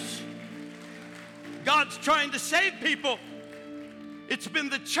perish. God's trying to save people. It's been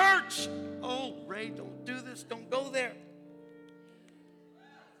the church. Oh, Ray, don't do this. Don't go there.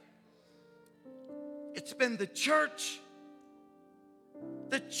 It's been the church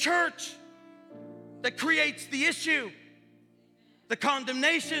that creates the issue, the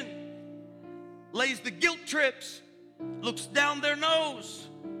condemnation, lays the guilt trips, looks down their nose.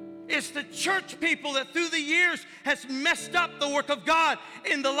 It's the church people that through the years has messed up the work of God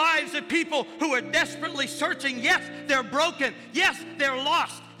in the lives of people who are desperately searching. Yes, they're broken. Yes, they're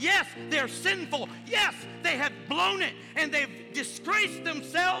lost. Yes, they're sinful. Yes, they have blown it and they've disgraced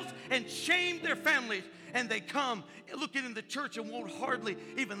themselves and shamed their families. And they come looking in the church and won't hardly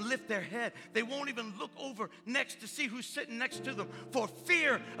even lift their head. They won't even look over next to see who's sitting next to them for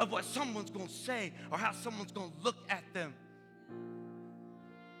fear of what someone's going to say or how someone's going to look at them.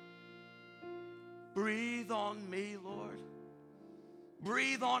 Breathe on me, Lord.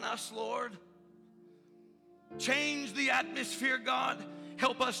 Breathe on us, Lord. Change the atmosphere, God.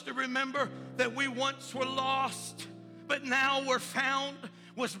 Help us to remember that we once were lost, but now we're found,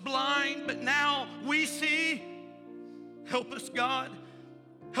 was blind, but now we see. Help us, God.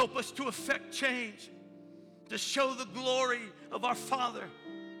 Help us to effect change, to show the glory of our Father,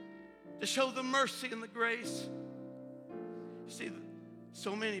 to show the mercy and the grace. You see,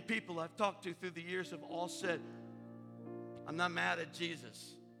 so many people I've talked to through the years have all said, I'm not mad at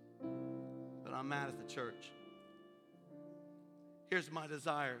Jesus, but I'm mad at the church. Here's my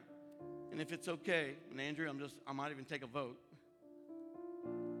desire, and if it's okay, and Andrew, I might even take a vote.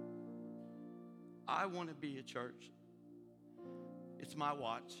 I want to be a church. It's my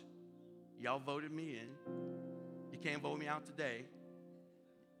watch. Y'all voted me in. You can't vote me out today.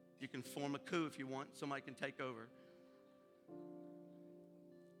 You can form a coup if you want. Somebody can take over.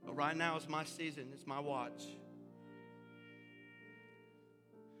 But right now is my season. It's my watch.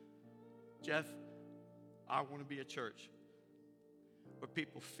 Jeff, I want to be a church where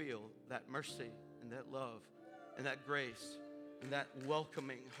people feel that mercy and that love and that grace and that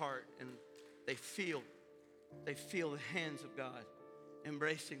welcoming heart, and they feel the hands of God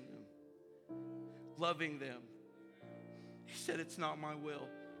embracing them, loving them. He said, it's not my will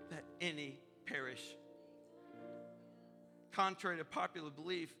that any perish. Contrary to popular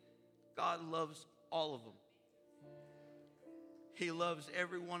belief, God loves all of them. He loves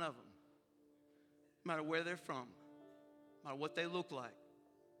every one of them, no matter where they're from, no matter what they look like,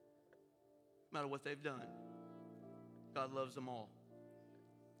 no matter what they've done. God loves them all.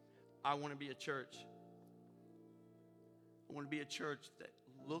 I want to be a church. I want to be a church that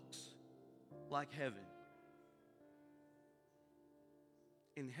looks like heaven.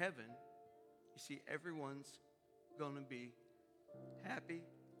 In heaven, you see, everyone's going to be happy,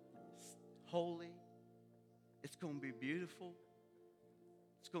 holy. It's going to be beautiful.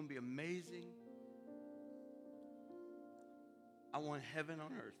 It's going to be amazing. I want heaven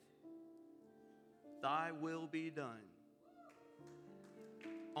on earth. Thy will be done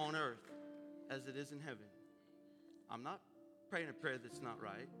on earth as it is in heaven. I'm not praying a prayer that's not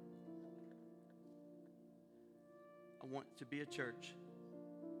right. I want to be a church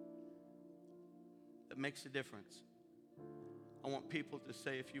that makes a difference. I want people to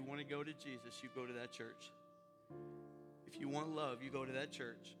say, if you want to go to Jesus, you go to that church. If you want love, you go to that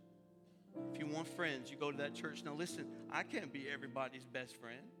church. If you want friends, you go to that church. Now listen, I can't be everybody's best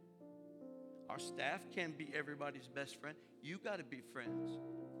friend. Our staff can't be everybody's best friend. You got to be friends.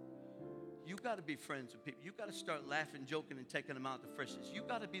 You got to be friends with people. You got to start laughing, joking, and taking them out the freshness. You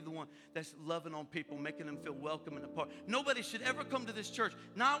got to be the one that's loving on people, making them feel welcome and a part. Nobody should ever come to this church,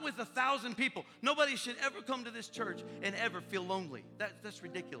 not with 1,000 people. Nobody should ever come to this church and ever feel lonely. That's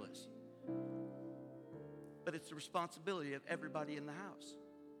ridiculous. But it's the responsibility of everybody in the house.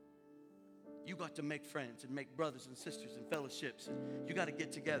 You got to make friends and make brothers and sisters and fellowships. And you got to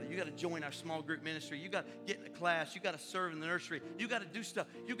get together. You got to join our small group ministry. You got to get in a class. You got to serve in the nursery. You got to do stuff.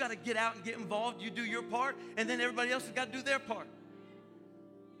 You got to get out and get involved. You do your part, and then everybody else has got to do their part.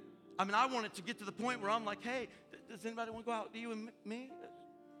 I mean, I want it to get to the point where I'm like, hey, does anybody want to go out? Do you and me?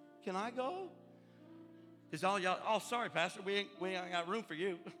 Can I go? Is all y'all, oh, sorry, Pastor, we ain't got room for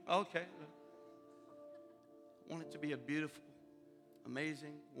you. Okay. I want it to be a beautiful,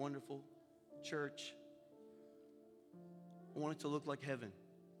 amazing, wonderful church. I want it to look like heaven.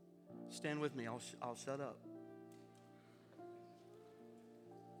 Stand with me. I'll shut up.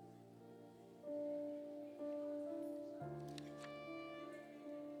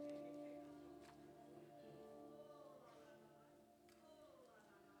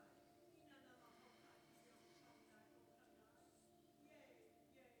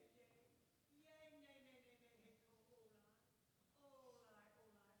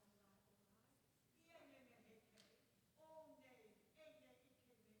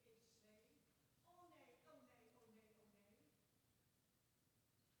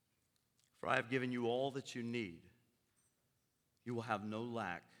 For I have given you all that you need. You will have no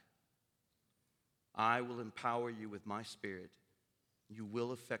lack. I will empower you with my Spirit. You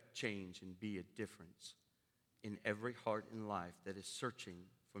will affect change and be a difference in every heart and life that is searching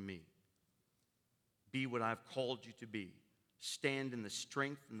for me. Be what I've called you to be. Stand in the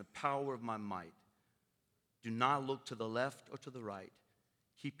strength and the power of my might. Do not look to the left or to the right.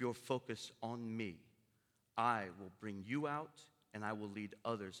 Keep your focus on me. I will bring you out, and I will lead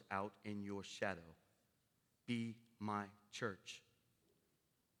others out in your shadow. Be my church.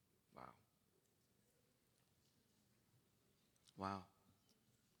 Wow. Wow.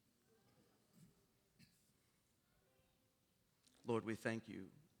 Lord, we thank you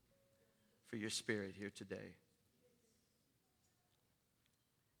for your Spirit here today.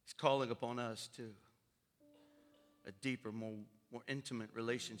 He's calling upon us to a deeper, more intimate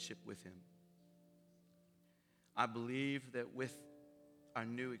relationship with him. I believe that with our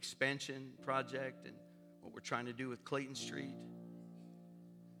new expansion project and what we're trying to do with Clayton Street,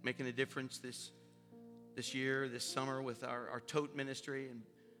 making a difference this year, this summer with our tote ministry and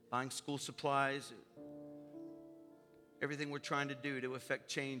buying school supplies, everything we're trying to do to affect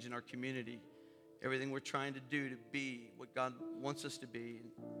change in our community, everything we're trying to do to be what God wants us to be,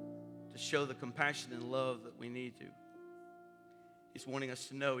 and to show the compassion and love that we need to. He's wanting us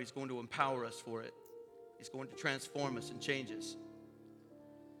to know he's going to empower us for it. He's going to transform us and change us.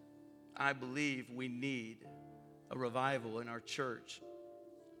 I believe we need a revival in our church.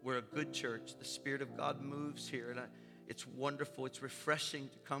 We're a good church. The Spirit of God moves here, and it's wonderful. It's refreshing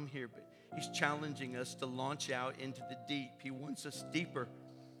to come here, but he's challenging us to launch out into the deep. He wants us deeper.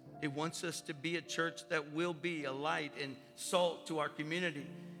 He wants us to be a church that will be a light and salt to our community.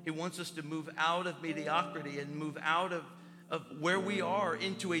 He wants us to move out of mediocrity and move out of where we are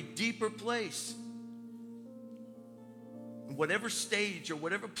into a deeper place. Whatever stage or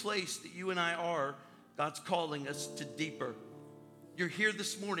whatever place that you and I are, God's calling us to deeper. You're here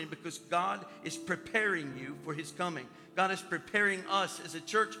this morning because God is preparing you for His coming. God is preparing us as a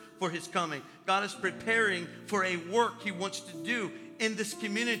church for His coming. God is preparing for a work He wants to do in this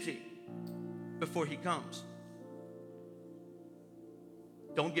community before He comes.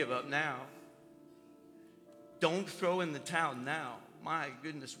 Don't give up now. Don't throw in the towel now. My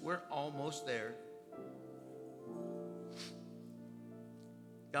goodness, we're almost there.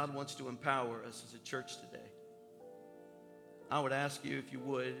 God wants to empower us as a church today. I would ask you, if you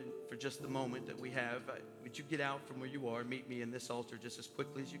would, for just the moment that we have, would you get out from where you are, meet me in this altar just as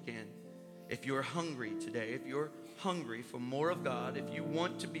quickly as you can. If you're hungry today, if you're hungry for more of God, if you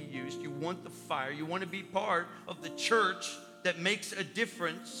want to be used, you want the fire, you want to be part of the church that makes a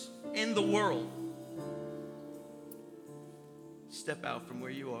difference in the world, step out from where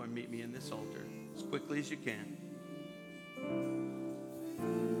you are and meet me in this altar as quickly as you can.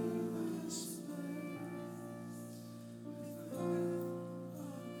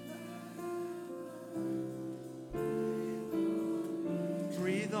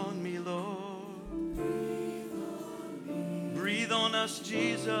 Breathe on me, Lord. Breathe on us,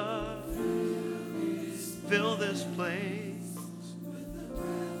 Jesus. Fill this place.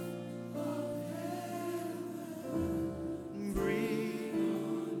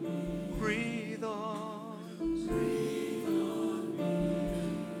 Breathe on.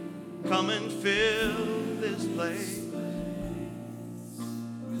 Come and fill this place.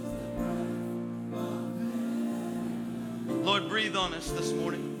 Lord, breathe on us this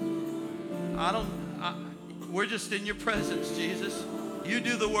morning. We're just in your presence, Jesus. You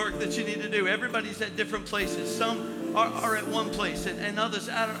do the work that you need to do. Everybody's at different places. Some are at one place and others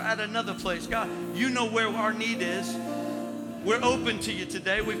at another place. God, you know where our need is. We're open to you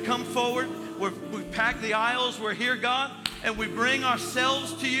today. We've come forward. We've packed the aisles. We're here, God, and we bring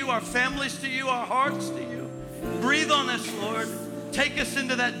ourselves to you, our families to you, our hearts to you. Breathe on us, Lord. Take us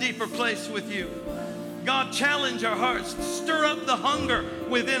into that deeper place with you. God, challenge our hearts. Stir up the hunger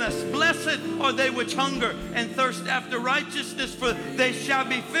within us. Blessed are they which hunger and thirst after righteousness, for they shall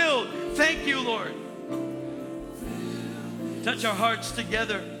be filled. Thank you, Lord. Touch our hearts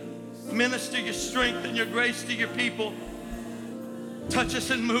together. Minister your strength and your grace to your people. Touch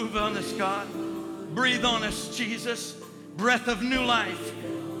us and move on us, God. Breathe on us, Jesus. Breath of new life.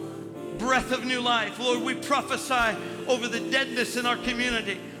 Breath of new life. Lord, we prophesy over the deadness in our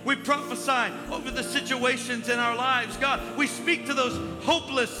community. We prophesy over the situations in our lives. God, we speak to those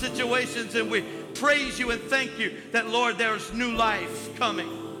hopeless situations and we praise you and thank you that, Lord, there's new life coming.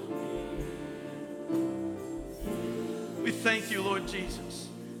 We thank you, Lord Jesus.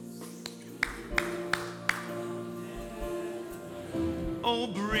 Oh,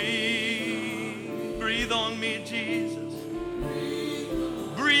 breathe. Breathe on me, Jesus.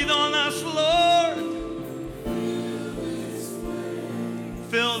 Breathe on us, Lord.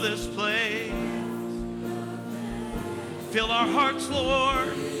 Fill this place. Fill our hearts,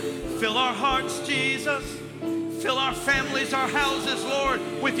 Lord. Fill our hearts, Jesus. Fill our families, our houses, Lord,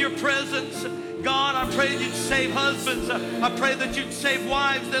 with your presence. God, I pray that you'd save husbands. I pray that you'd save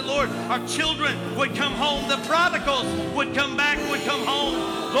wives, that, Lord, our children would come home. The prodigals would come back, would come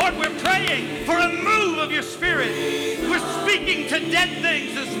home. Lord, we're praying for a move of your Spirit. We're speaking to dead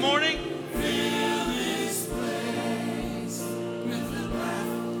things this morning.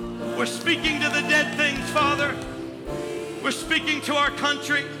 We're speaking to the dead things, Father. We're speaking to our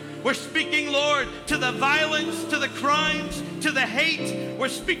country. We're speaking, Lord, to the violence, to the crimes, to the hate. We're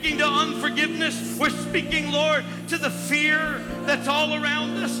speaking to unforgiveness. We're speaking, Lord, to the fear that's all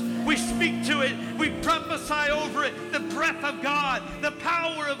around us. We speak to it. We prophesy over it. The breath of God, the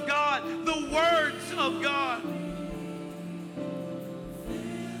power of God, the words of God.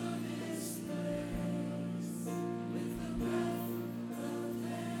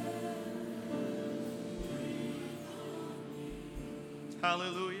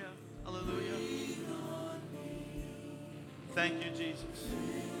 Hallelujah. Hallelujah. Thank you, Jesus.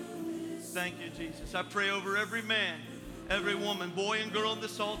 Thank you, Jesus. I pray over every man, every woman, boy and girl in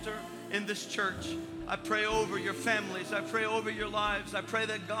this altar, in this church. I pray over your families. I pray over your lives. I pray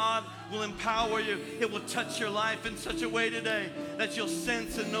that God will empower you. It will touch your life in such a way today that you'll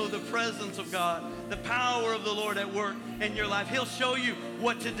sense and know the presence of God, the power of the Lord at work in your life. He'll show you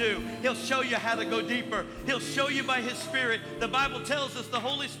what to do. He'll show you how to go deeper. He'll show you by His Spirit. The Bible tells us the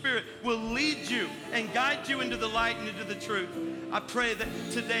Holy Spirit will lead you and guide you into the light and into the truth. I pray that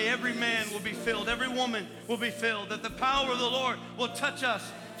today every man will be filled, every woman will be filled, that the power of the Lord will touch us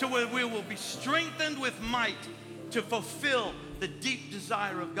to where we will be strengthened with might to fulfill the deep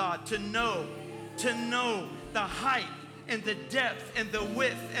desire of God, to know the height and the depth and the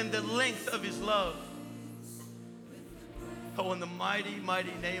width and the length of his love. Oh, in the mighty,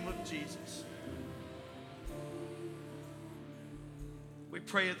 mighty name of Jesus. We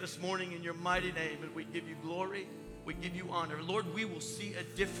pray it this morning in your mighty name, and we give you glory, we give you honor. Lord, we will see a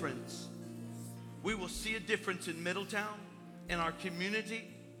difference. We will see a difference in Middletown, in our community,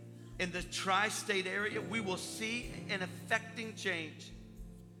 in the tri-state area. We will see an affecting change.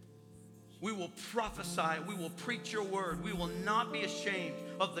 We will prophesy. We will preach your word. We will not be ashamed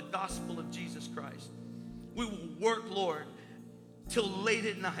of the gospel of Jesus Christ. We will work, Lord, till late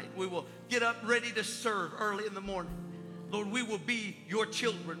at night. We will get up ready to serve early in the morning. Lord, we will be your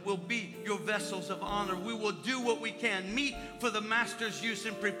children. We'll be your vessels of honor. We will do what we can, meet for the master's use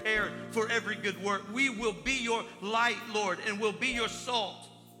and prepare for every good work. We will be your light, Lord, and we'll be your salt.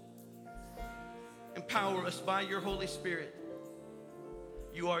 Empower us by your Holy Spirit.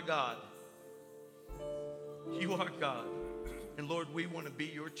 You are God. You are God. And Lord, we want to be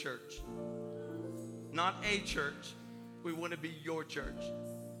your church. Not a church. We want to be your church.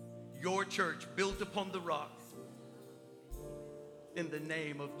 Your church built upon the rock. In the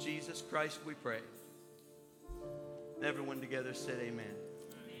name of Jesus Christ we pray. And everyone together said amen.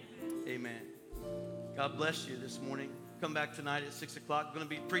 Amen. God bless you this morning. Come back tonight at 6 o'clock. I'm going to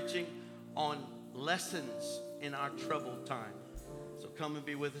be preaching on lessons in our troubled time. So come and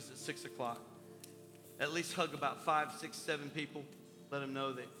be with us at 6 o'clock. At least hug about 5, 6, 7 people. Let them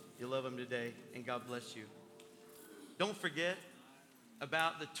know that you love them today, and God bless you. Don't forget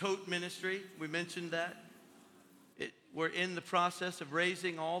about the tote ministry. We mentioned that. We're in the process of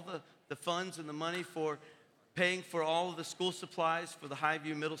raising all the funds and the money for paying for all of the school supplies for the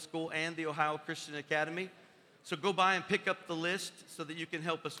Highview Middle School and the Ohio Christian Academy. So go by and pick up the list so that you can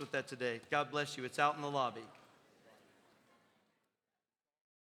help us with that today. God bless you. It's out in the lobby.